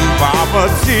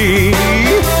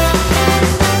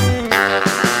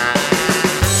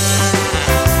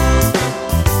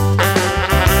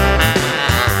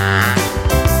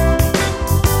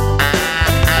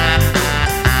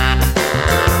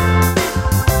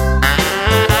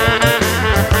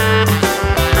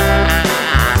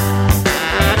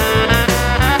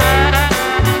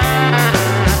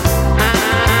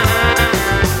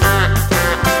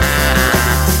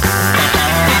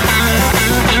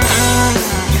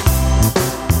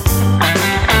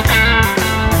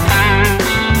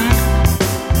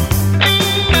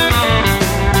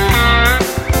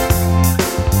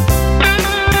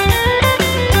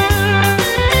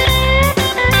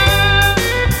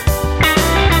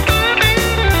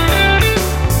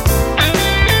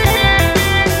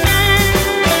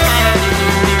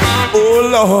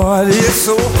Lord, it's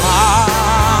so hard,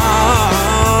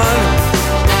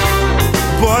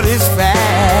 but it's fact.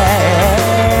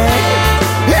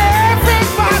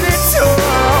 Everybody told,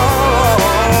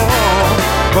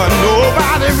 but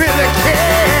nobody really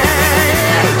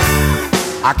cares.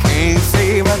 I can't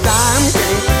save a dime,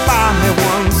 can't buy me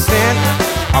 1 cent.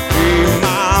 I pay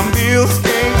my bills,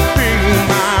 can't pay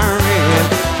my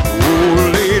rent.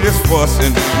 Old ladies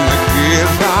fussing and the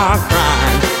kids are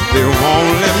crying. They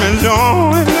won't let me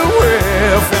join the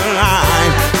welfare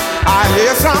line. I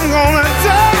guess I'm gonna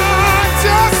die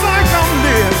just like I'm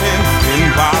living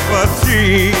in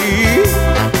poverty.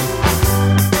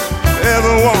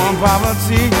 Everyone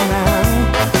poverty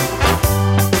now.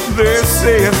 They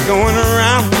say it's going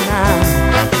around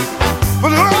now.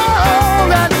 But all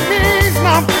that means,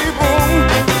 my people,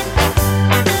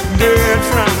 they're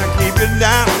trying to keep it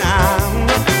down now.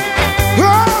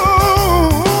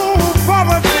 Oh,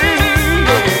 poverty,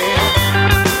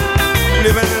 yeah.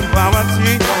 Living in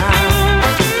poverty now.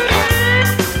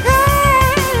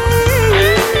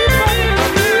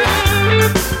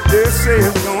 They say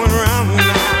it's going around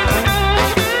now.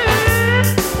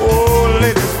 Oh,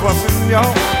 ladies fussing,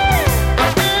 y'all.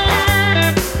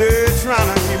 They're trying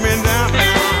to keep me down now.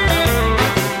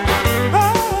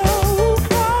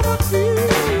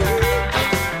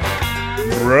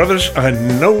 Brothers, I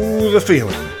know the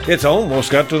feeling. It's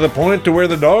almost got to the point to where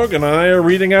the dog and I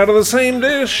are eating out of the same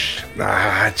dish.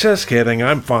 Just kidding,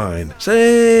 I'm fine.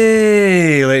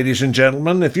 Say, ladies and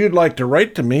gentlemen, if you'd like to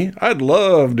write to me, I'd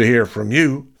love to hear from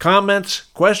you. Comments,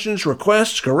 questions,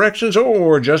 requests, corrections,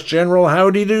 or just general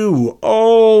howdy-do,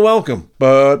 all welcome.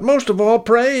 But most of all,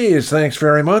 praise, thanks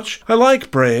very much. I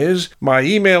like praise. My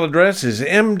email address is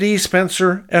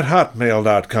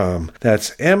mdspencer@hotmail.com.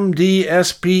 That's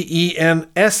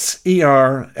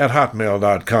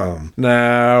mdspencer@hotmail.com.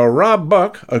 Now, Rob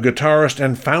Buck, a guitarist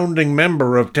and founding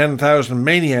member of 10,000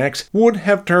 Maniacs, would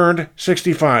have turned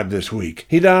 65 this week.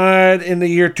 He died in the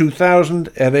year 2000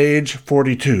 at age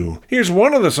 42. Here's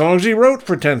one of the songs he wrote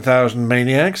for 10,000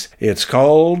 Maniacs. It's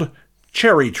called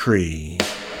Cherry Tree.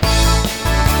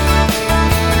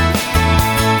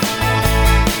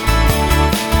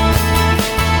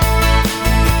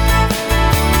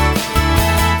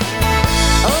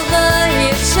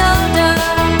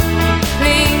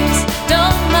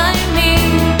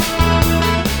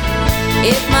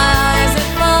 If my eyes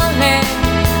are falling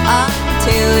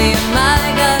until your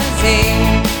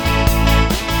magazine.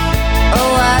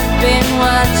 Oh, I've been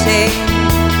watching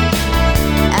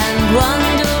and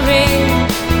wondering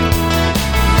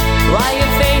why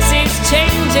your face is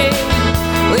changing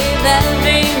with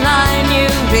every line you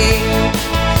read.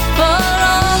 For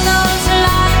all those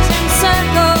lines and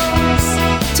circles,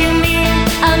 to me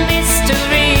a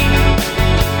mystery.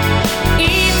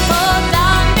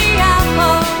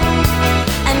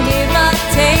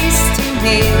 Taste to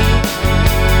me.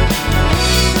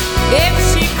 If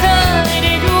she could,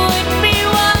 it would be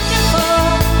wonderful.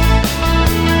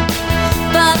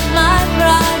 But my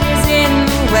pride is in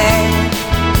the way.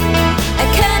 I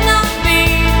cannot be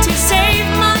to save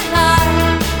my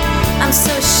life. I'm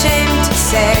so ashamed to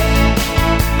say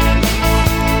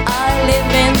I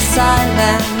live in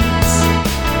silence,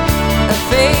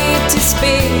 afraid to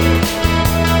speak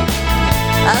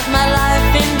of my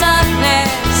life in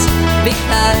darkness,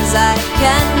 because I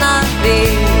cannot be.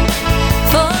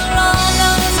 For all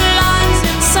those lines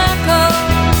and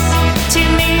circles, to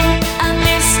me a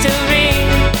mystery.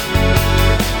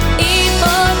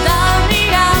 Evil down the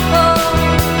apple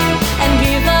and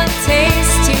give a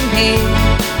taste to me.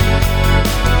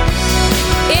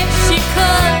 If she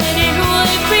could, it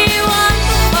would be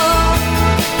wonderful.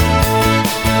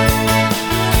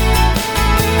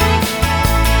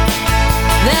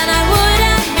 Then I would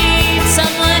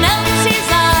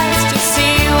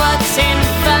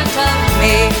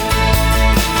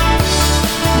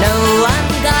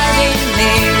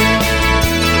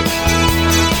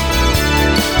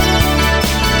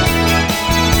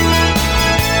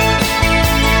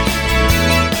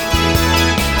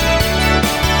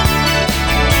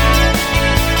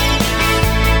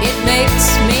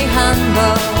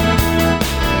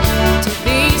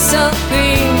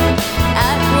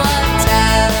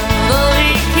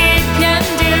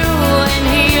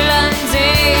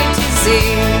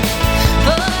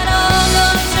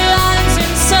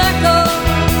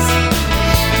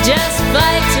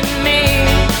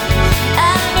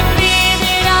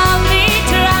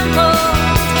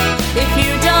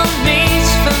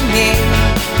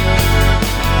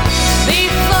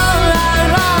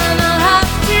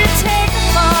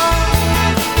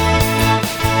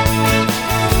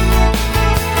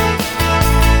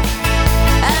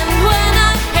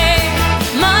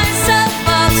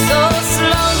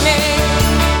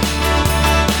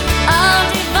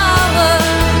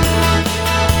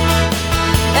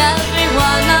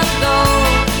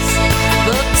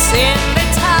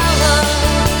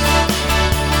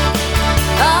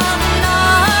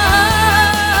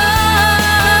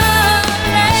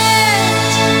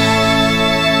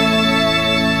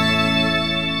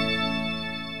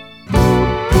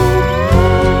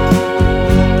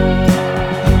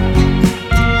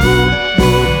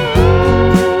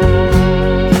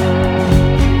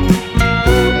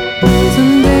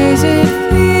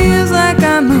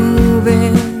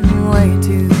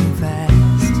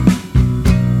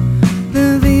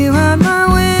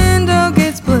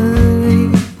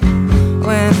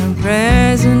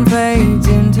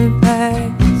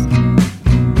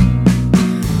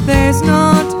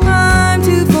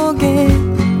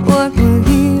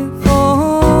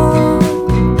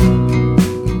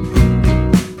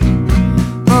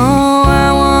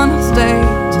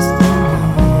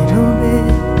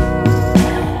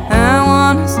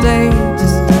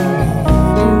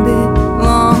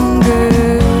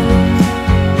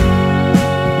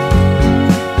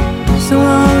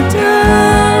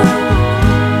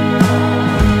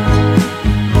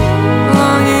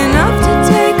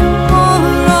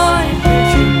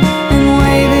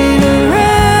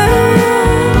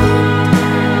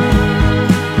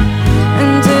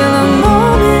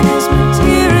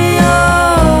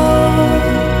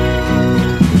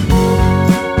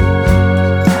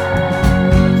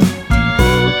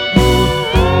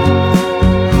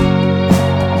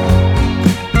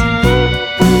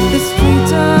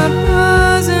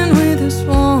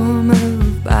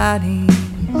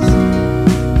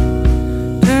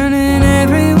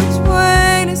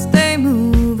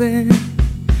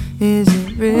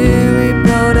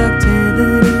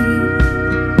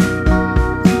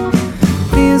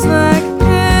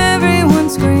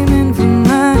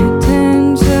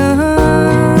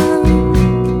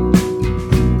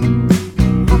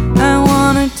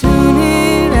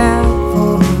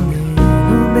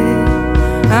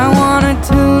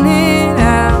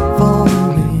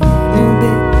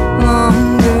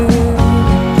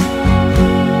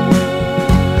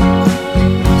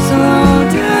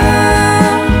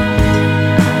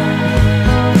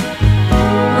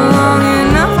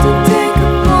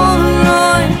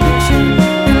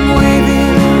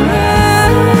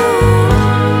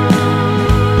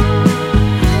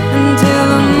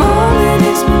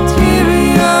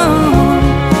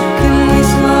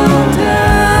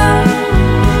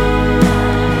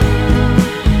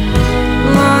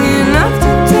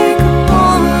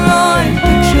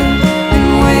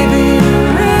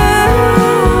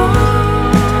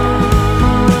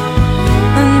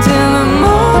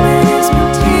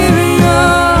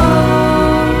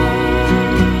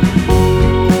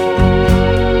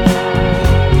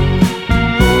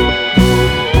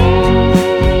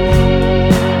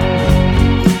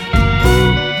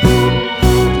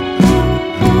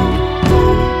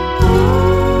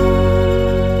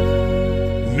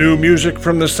music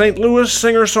from the St. Louis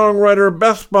singer-songwriter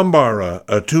Beth Bambara,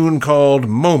 a tune called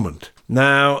Moment.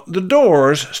 Now, The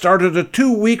Doors started a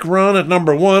 2-week run at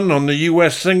number 1 on the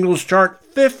U.S. singles chart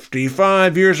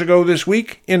 55 years ago this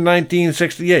week in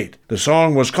 1968. The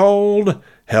song was called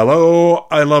Hello,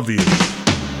 I Love You.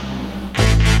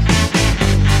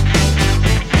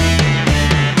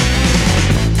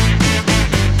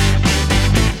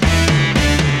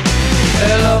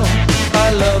 Hello,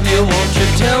 I love you, won't you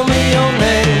tell me your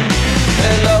name?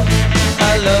 Hello,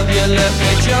 I love you, let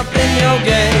me jump in your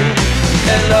game.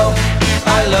 Hello,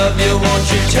 I love you, won't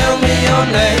you tell me your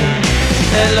name?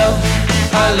 Hello,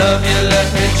 I love you, let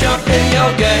me jump in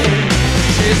your game.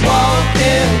 She's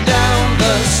walking down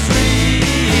the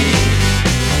street,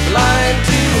 blind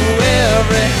to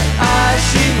every eye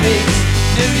she meets.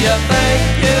 Do you think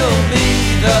you'll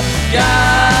be the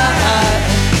guy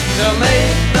to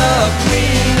make the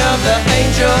queen of the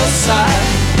angels sigh?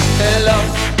 Hello,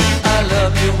 I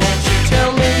love you, won't you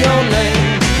tell me your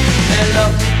name? Hello,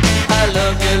 I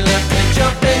love you, let me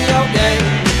jump in your game.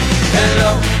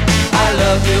 Hello, I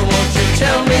love you, won't you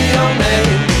tell me your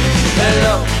name?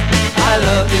 Hello, I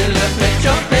love you, let me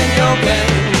jump in your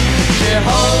game. She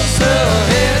holds her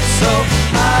head so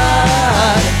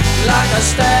high, like a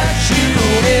statue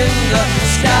in the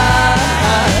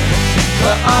sky.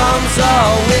 Her arms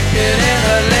are wicked and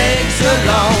her legs are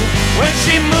long. When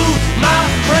she moves, my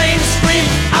brain screams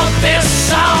out this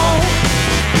song.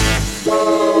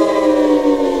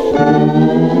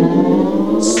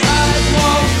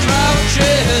 Sidewalk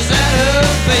crouches at her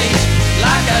feet,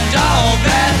 like a dog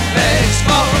that begs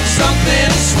for something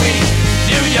sweet.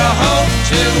 Do you hope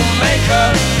to make her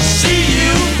see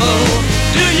you fool?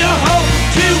 Do you hope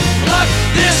to pluck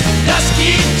this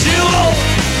dusky jewel?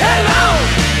 Hello,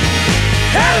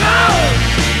 hello,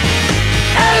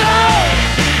 hello,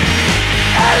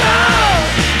 hello,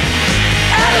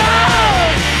 hello,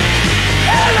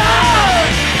 hello,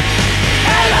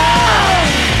 hello.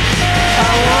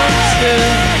 I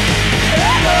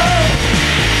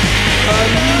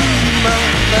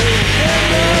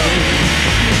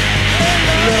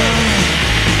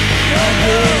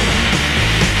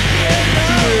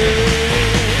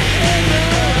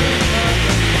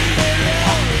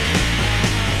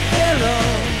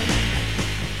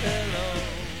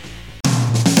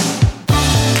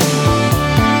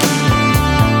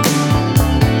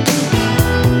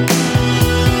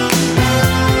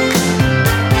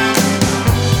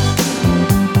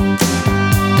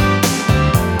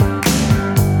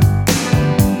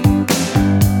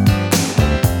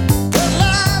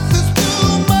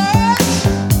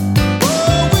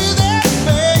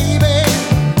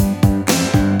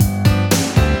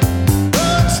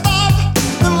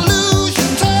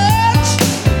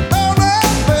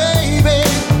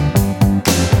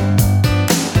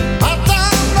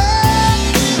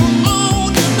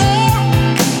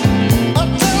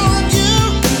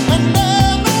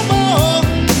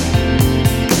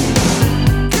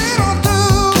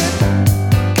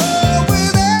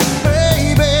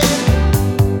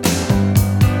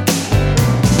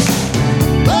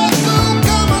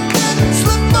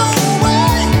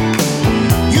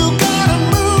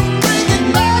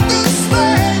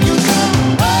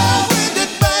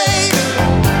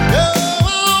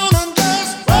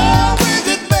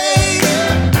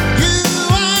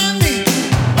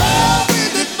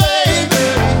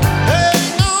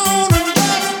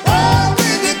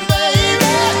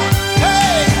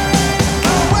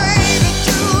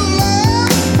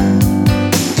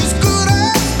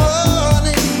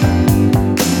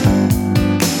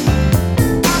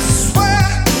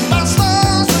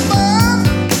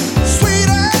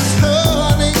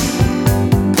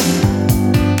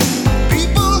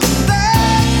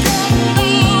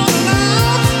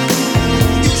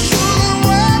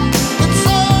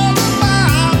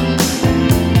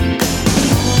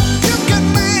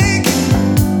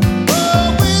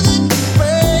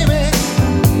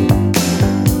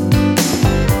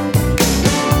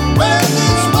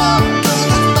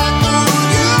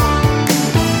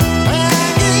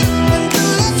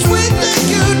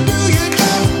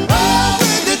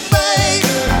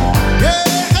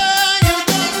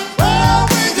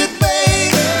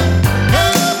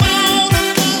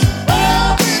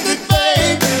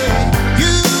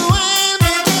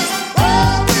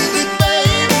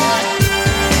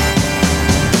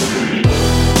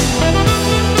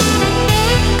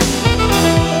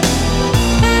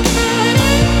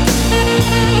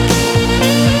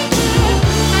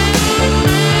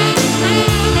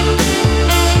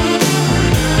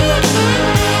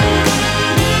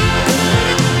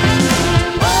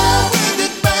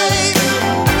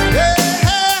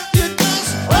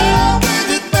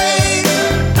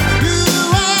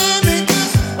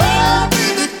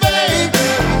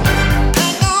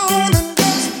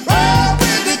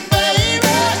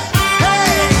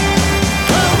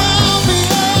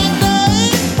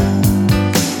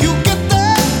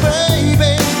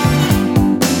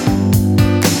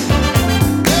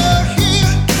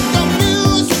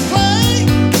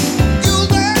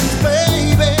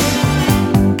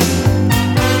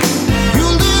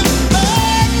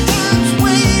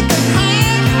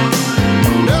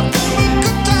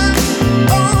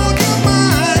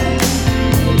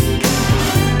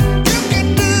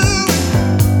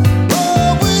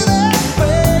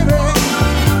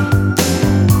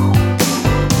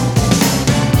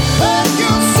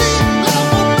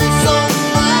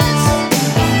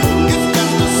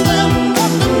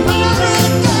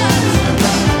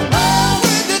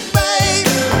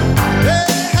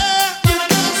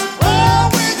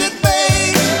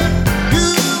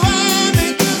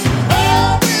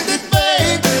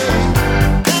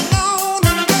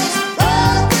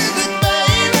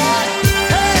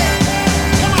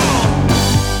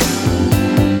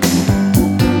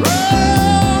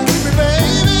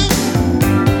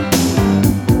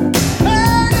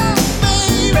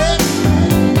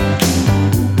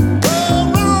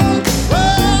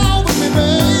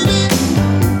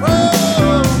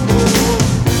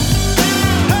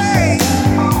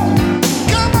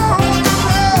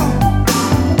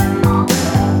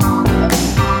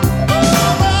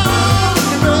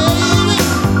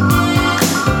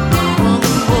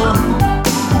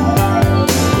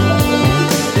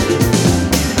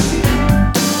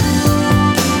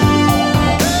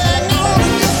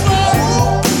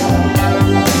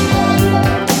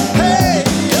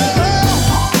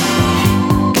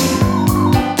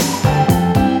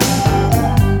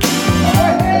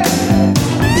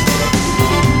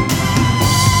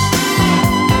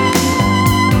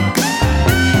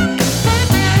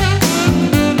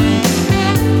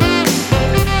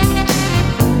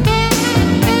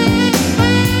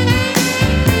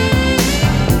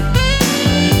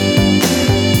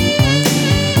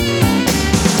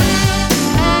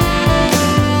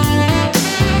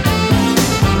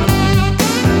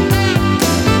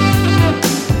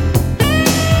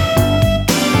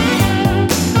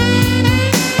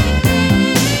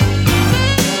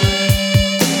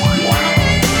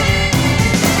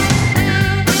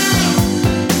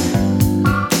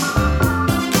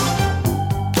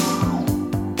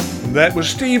That was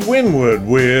Steve Winwood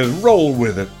with Roll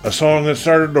With It, a song that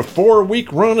started a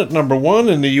 4-week run at number 1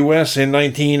 in the U.S. in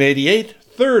 1988,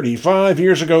 35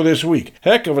 years ago this week.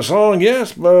 Heck of a song,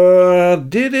 yes, but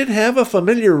did it have a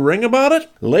familiar ring about it?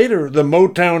 Later, the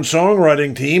Motown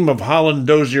songwriting team of Holland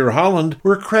Dozier Holland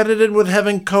were credited with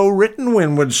having co-written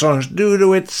Winwood songs due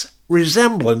to its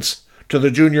resemblance to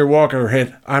the Junior Walker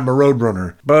hit I'm a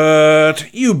Roadrunner.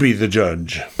 But you be the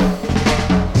judge.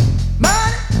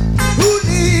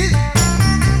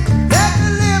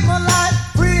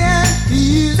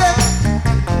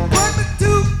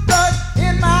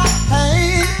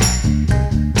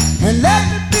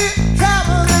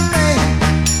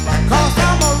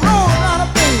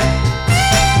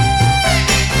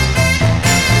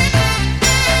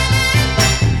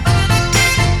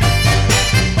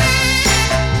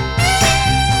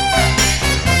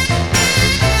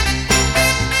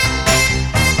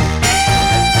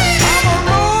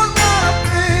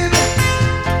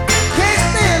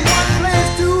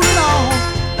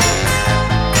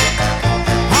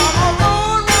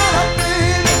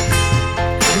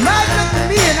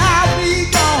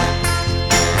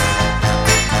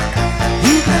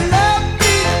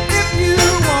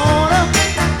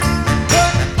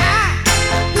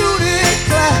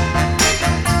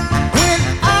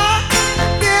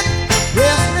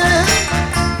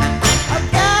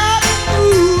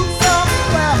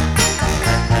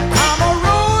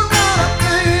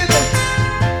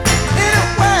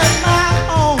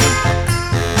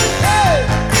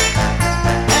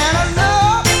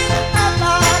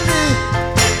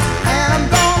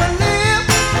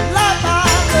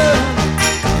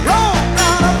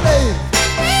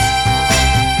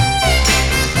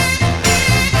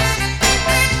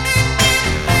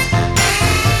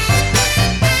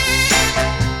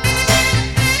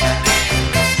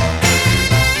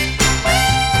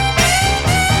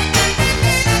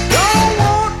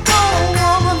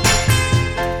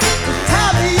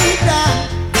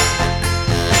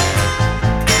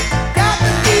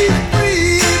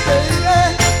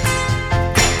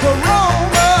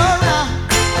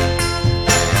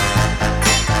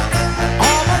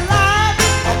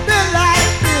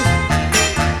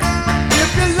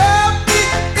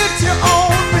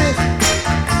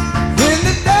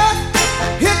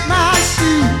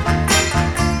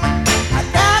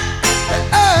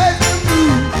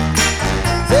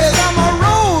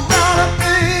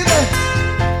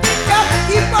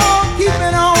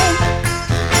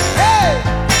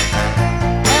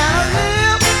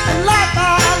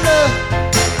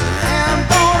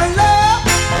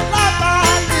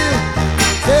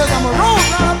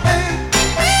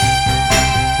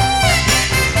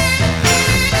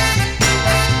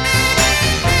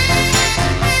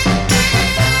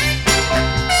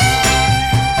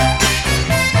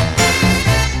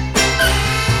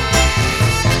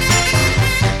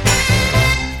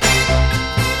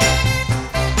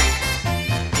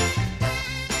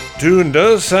 Tune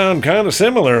does sound kind of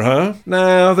similar, huh?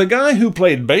 Now, the guy who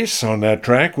played bass on that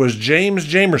track was James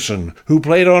Jamerson, who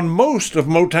played on most of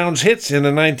Motown's hits in the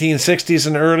 1960s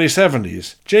and early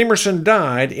 70s. Jamerson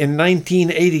died in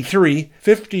 1983,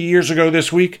 50 years ago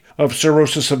this week, of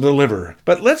cirrhosis of the liver.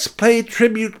 But let's pay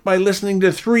tribute by listening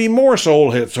to 3 more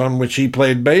soul hits on which he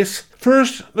played bass.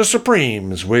 First, the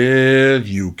Supremes with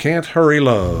You Can't Hurry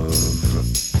Love.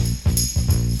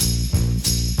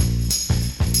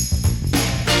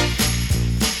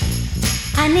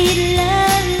 I need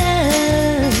love,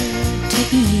 love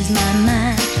to ease my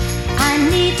mind. I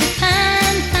need to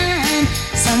find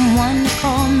someone to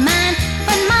call mine.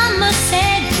 But Mama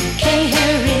said you can't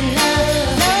hurry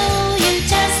love. No, you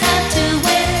just have to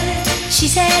wait. She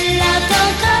said love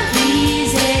don't come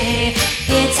easy.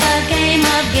 It's a game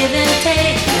of give and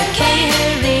take. You can't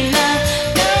hurry love.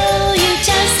 No, you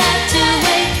just have to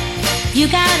wait. You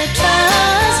gotta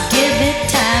trust, give it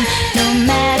time. No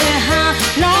matter how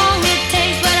long it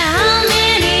takes. But how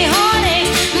many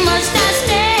heartaches must I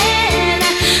stand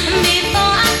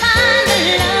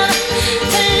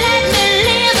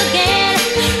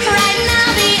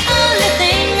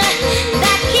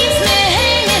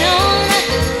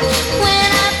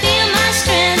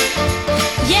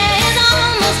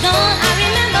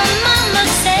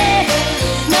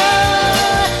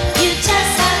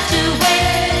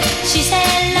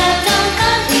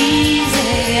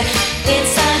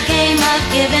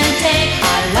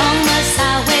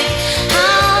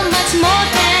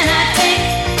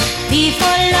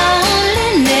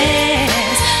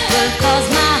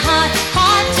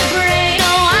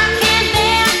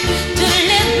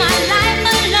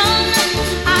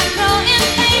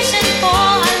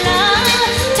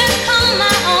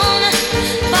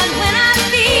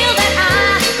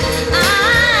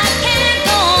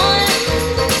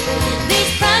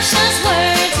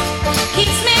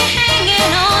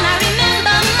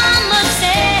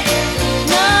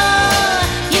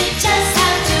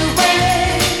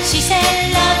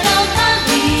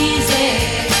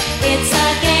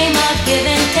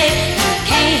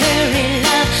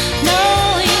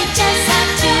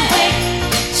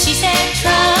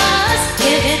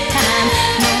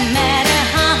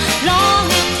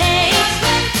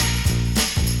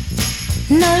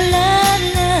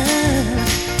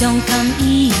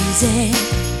easy,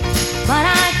 but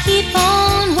I keep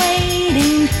on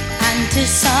waiting,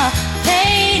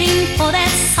 anticipating for that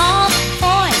soft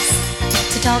voice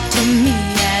to talk to me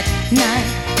at night,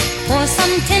 for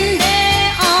some tender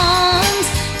arms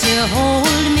to hold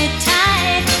me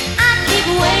tight. I keep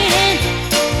waiting,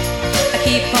 I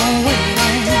keep on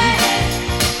waiting,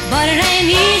 but it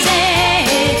ain't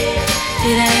easy,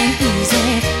 it ain't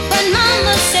easy. But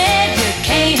mama said you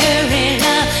can't hurry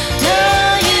love, no,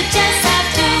 you just have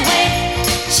to wait.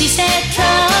 She said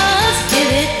trust, give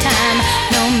it time,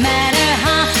 no matter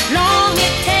how long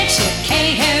it takes, you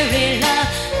can't hurry love,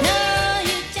 no,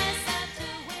 you just have to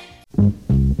wait.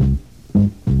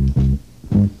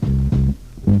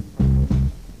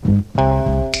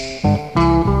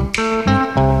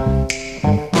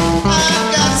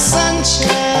 I've got sunshine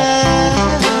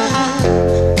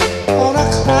on a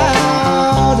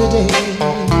cloudy day.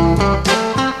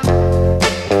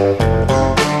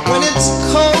 When it's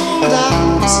cold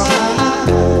outside,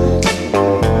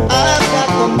 I've got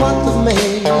the month of May.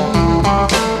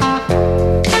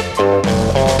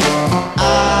 I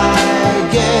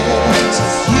guess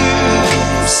you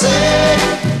say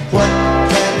what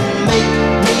can make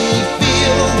me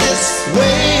feel this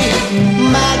way,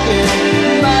 my girl,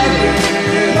 my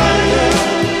girl,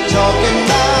 talking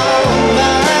about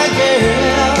my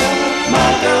girl, my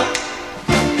girl.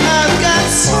 I've got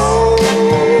so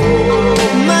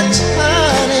much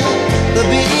honey, the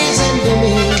bees envy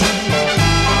me.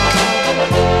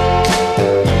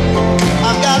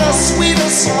 I've got a sweeter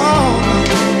song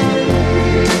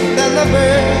than the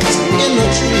birds in the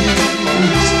trees.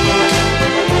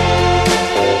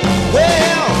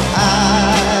 Well, I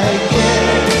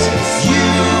guess you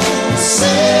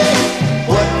say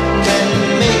what can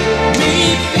make me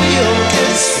feel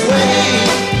this way,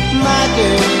 my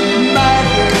girl, my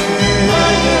girl, my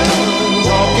girl,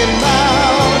 talking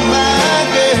about my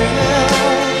girl,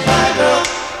 my girl.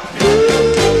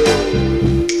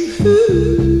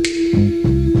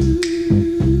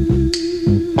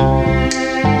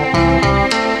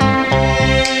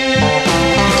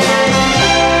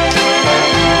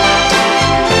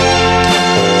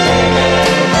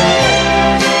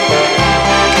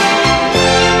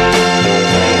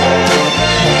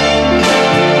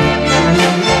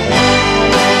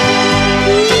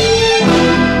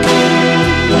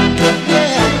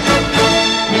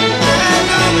 I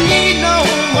don't need no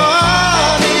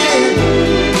money,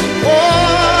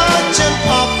 fortune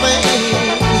or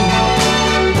fame.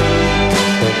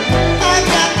 I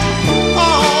got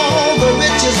all the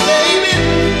riches, baby,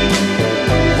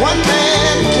 one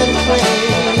man can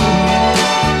claim.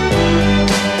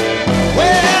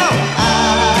 Well, I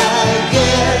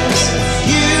guess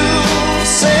you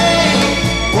say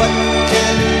what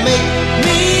can make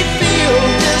me feel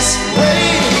this way,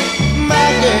 my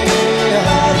girl,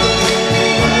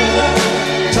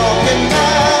 talking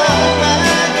about my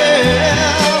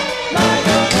girl, my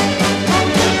girl.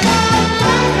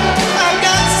 I've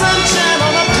got sunshine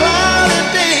on a cloudy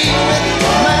day with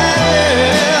my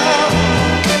girl.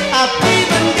 I've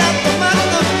even got the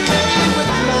month of May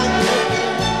with my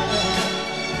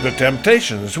girl. The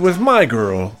Temptations with My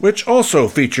Girl, which also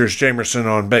features Jamerson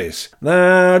on bass.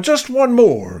 Now, just one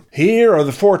more. Here are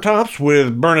the Four Tops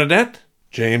with Bernadette,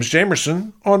 James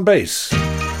Jamerson on bass.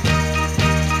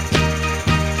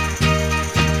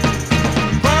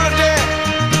 Bernadette,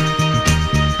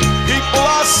 people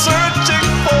are searching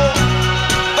for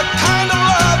the kind of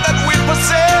love that we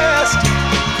possessed.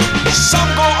 Some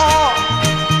go on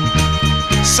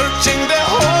searching their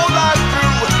whole life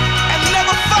through and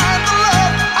never find the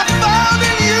love I found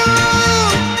in you.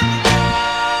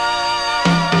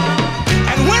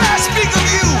 And when I speak of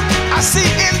you, I see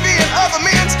envy in other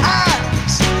men's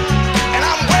eyes, and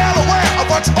I'm well aware of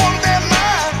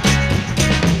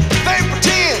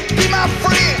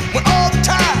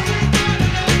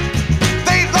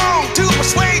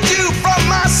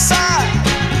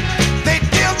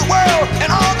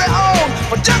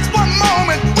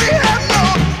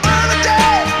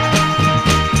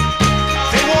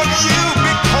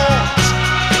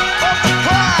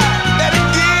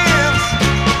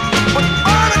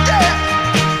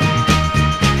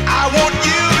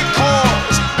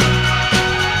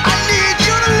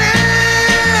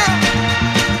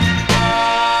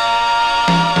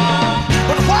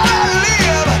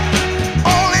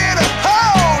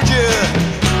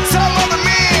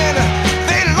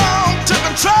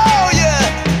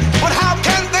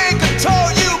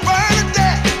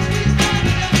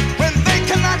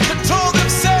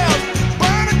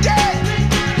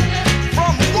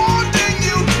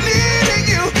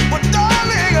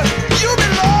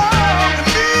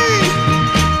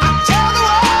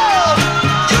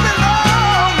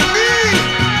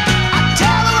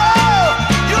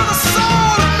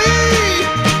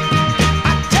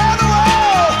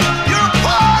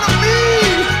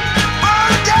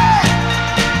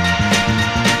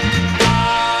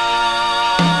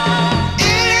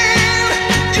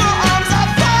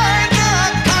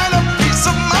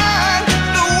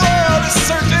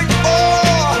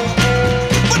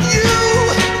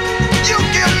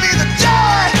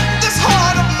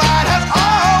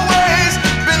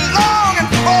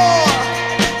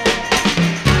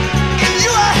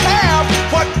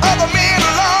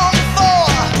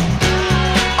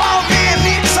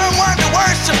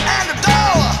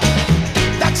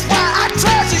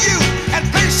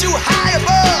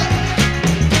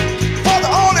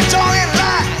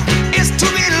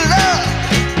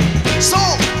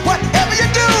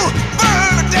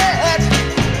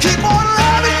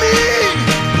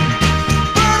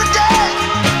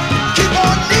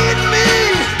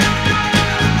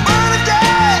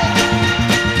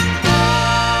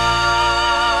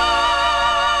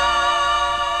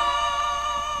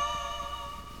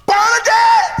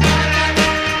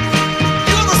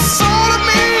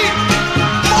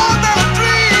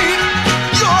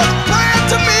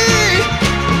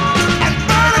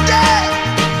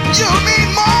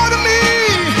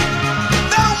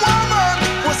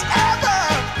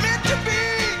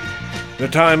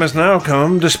time has now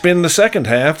come to spin the second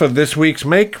half of this week's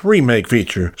Make-Remake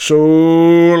feature. So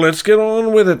let's get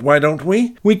on with it, why don't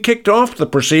we? We kicked off the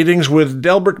proceedings with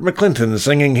Delbert McClinton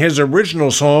singing his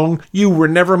original song, You Were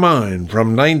Never Mine,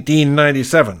 from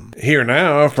 1997. Here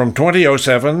now, from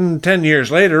 2007, 10 years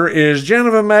later, is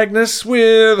Geneva Magnus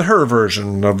with her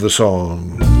version of the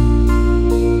song.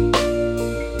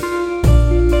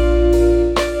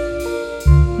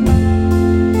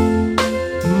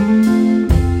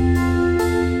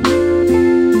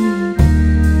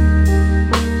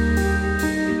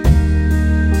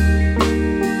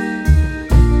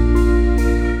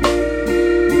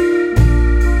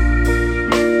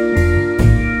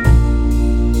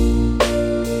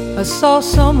 I saw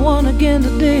someone again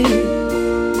today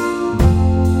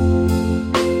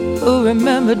who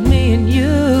remembered me and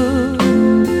you.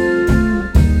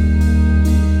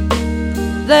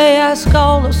 They ask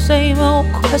all the same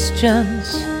old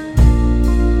questions.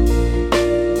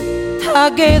 I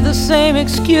gave the same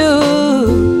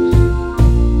excuse.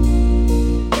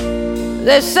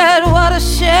 They said, what a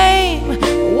shame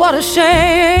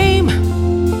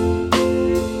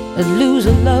to lose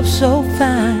a love so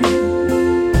fine.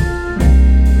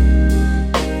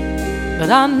 But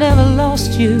I never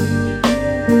lost you.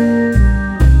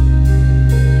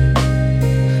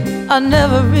 I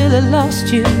never really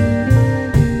lost you.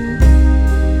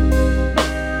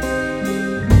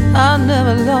 I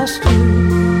never lost you.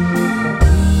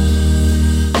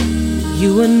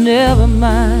 You were never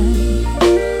mine.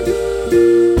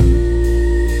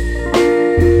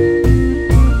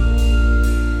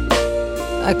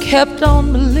 I kept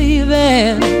on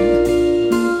believing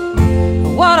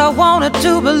what I wanted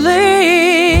to believe.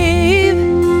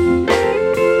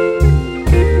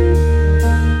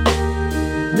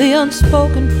 The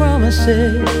unspoken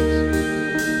promises,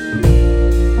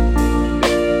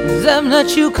 them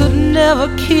that you could never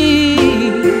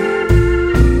keep.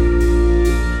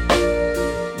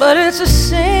 But it's a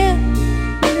sin,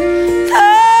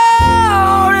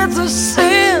 oh, it's a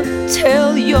sin.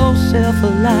 Tell yourself a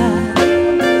lie.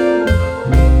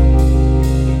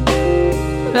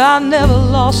 I never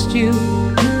lost you.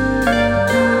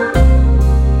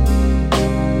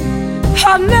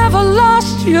 I never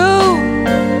lost you.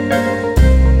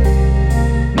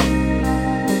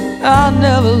 I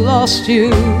never lost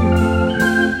you.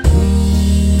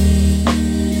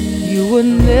 You were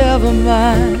never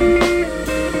mine.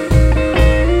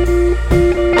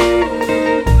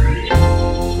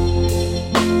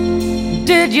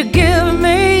 Did you give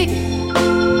me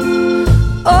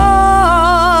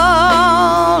all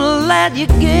that you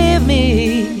gave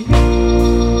me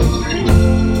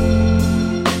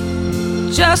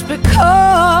just because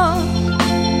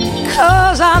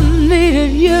I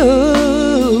needed you?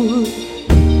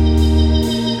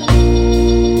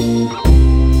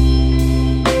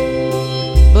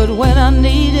 But when I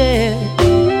needed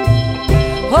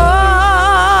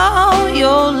all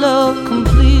your love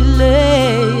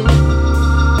completely,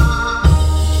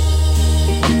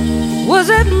 was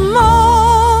it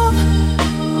more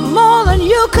than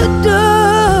you could do?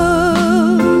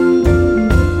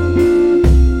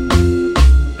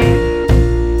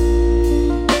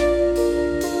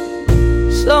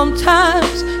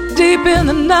 Sometimes deep in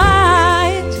the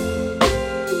night,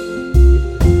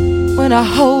 when I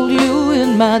hold you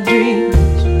in my dreams,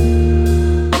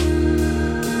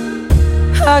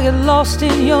 I get lost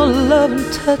in your love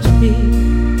and touch me.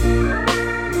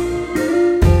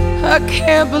 I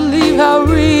can't believe how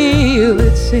real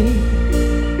it seems.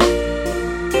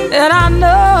 And I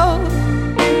know,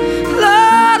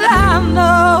 Lord, I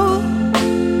know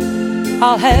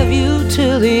I'll have you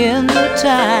till the end of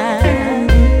time.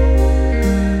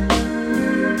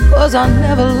 'Cause I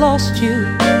never lost you.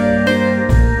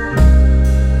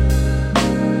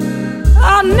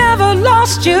 I never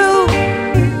lost you.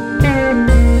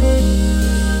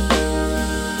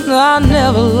 I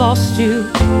never lost you.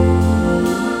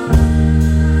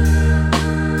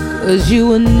 'Cause you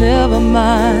were never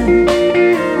mine.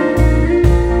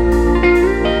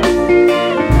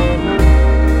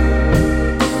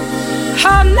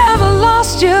 I never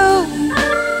lost you.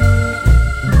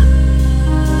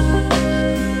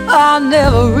 I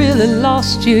never really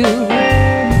lost you.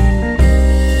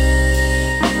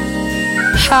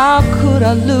 How could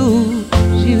I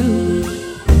lose you?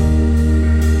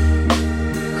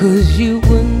 'Cause you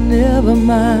were never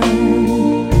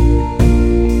mine.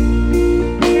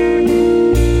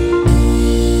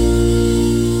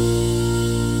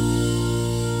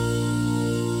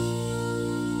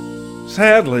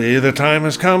 Sadly, the time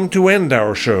has come to end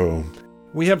our show.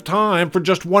 We have time for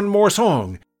just one more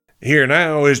song, Here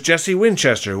now is Jesse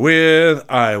Winchester with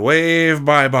I Wave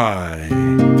Bye-Bye.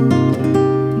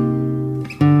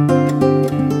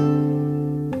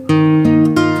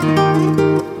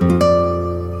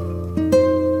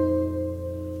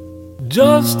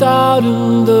 Just out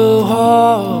in the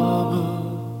harbor,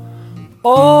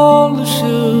 all the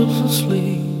ships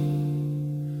asleep.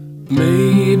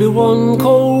 Maybe one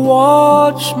cold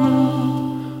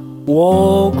watchman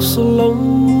walks a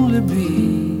lonely beat,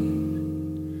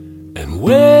 and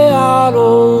way out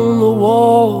on the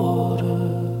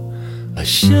water, a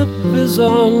ship is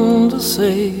under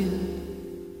sail,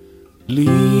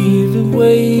 leaving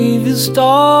wavy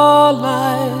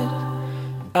starlight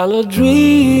and a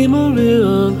dreamer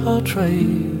in her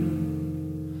trail.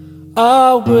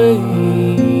 I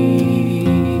wave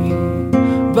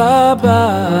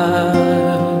bye-bye,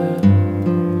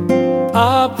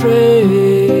 I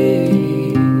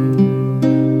pray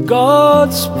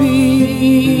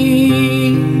Godspeed.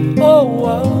 Oh,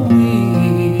 I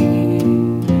weep,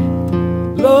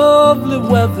 lovely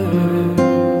weather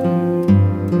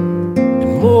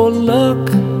and more luck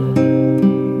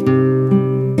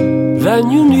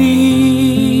than you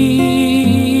need.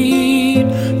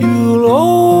 You'll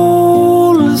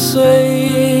only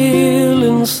sail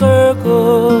in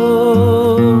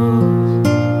circles,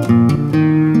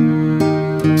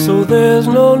 so there's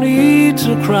no need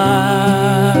to cry.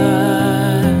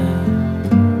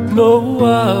 No,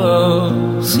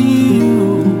 I'll see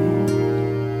you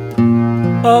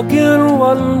again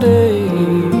one day,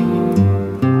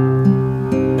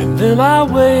 and then I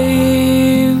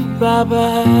wave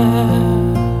bye-bye.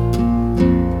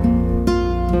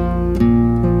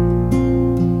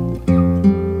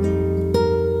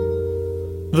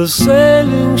 The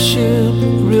sailing ship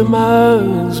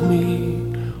reminds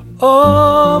me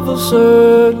of a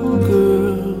certain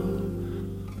girl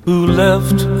who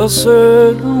left a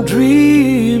certain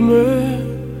dreamer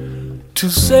to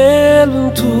sail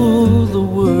into the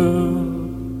world.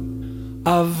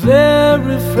 Our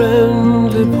very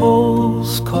friendly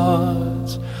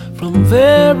postcards from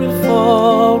very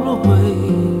far away,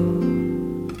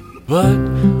 but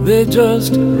they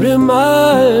just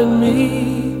remind me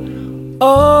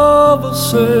of a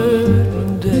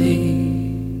certain day.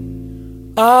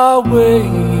 I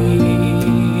wave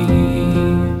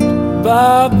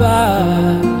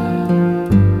bye-bye,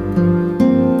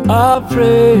 I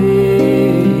pray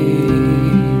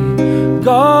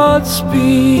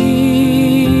Godspeed.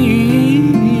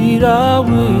 I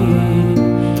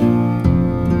wish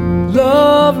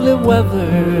lovely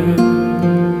weather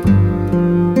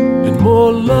and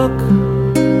more luck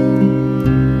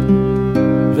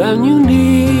than you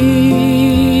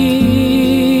need.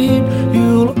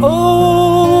 You'll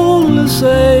only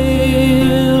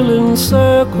sail in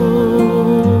circles,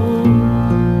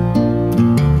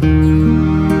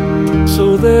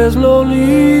 so there's no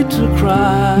need to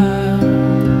cry.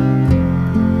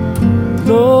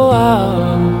 No,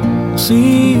 I'll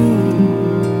see you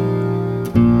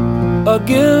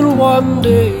again one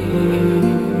day,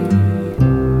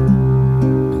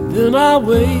 and then I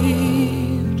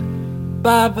waved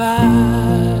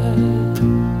bye-bye,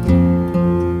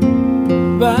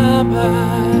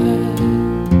 bye-bye.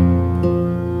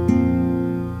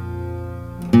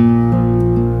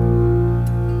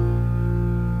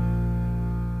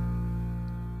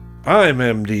 I'm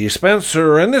MD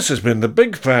Spencer, and this has been the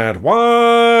Big Fat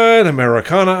Wide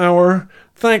Americana Hour.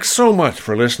 Thanks so much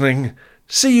for listening.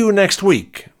 See you next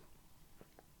week.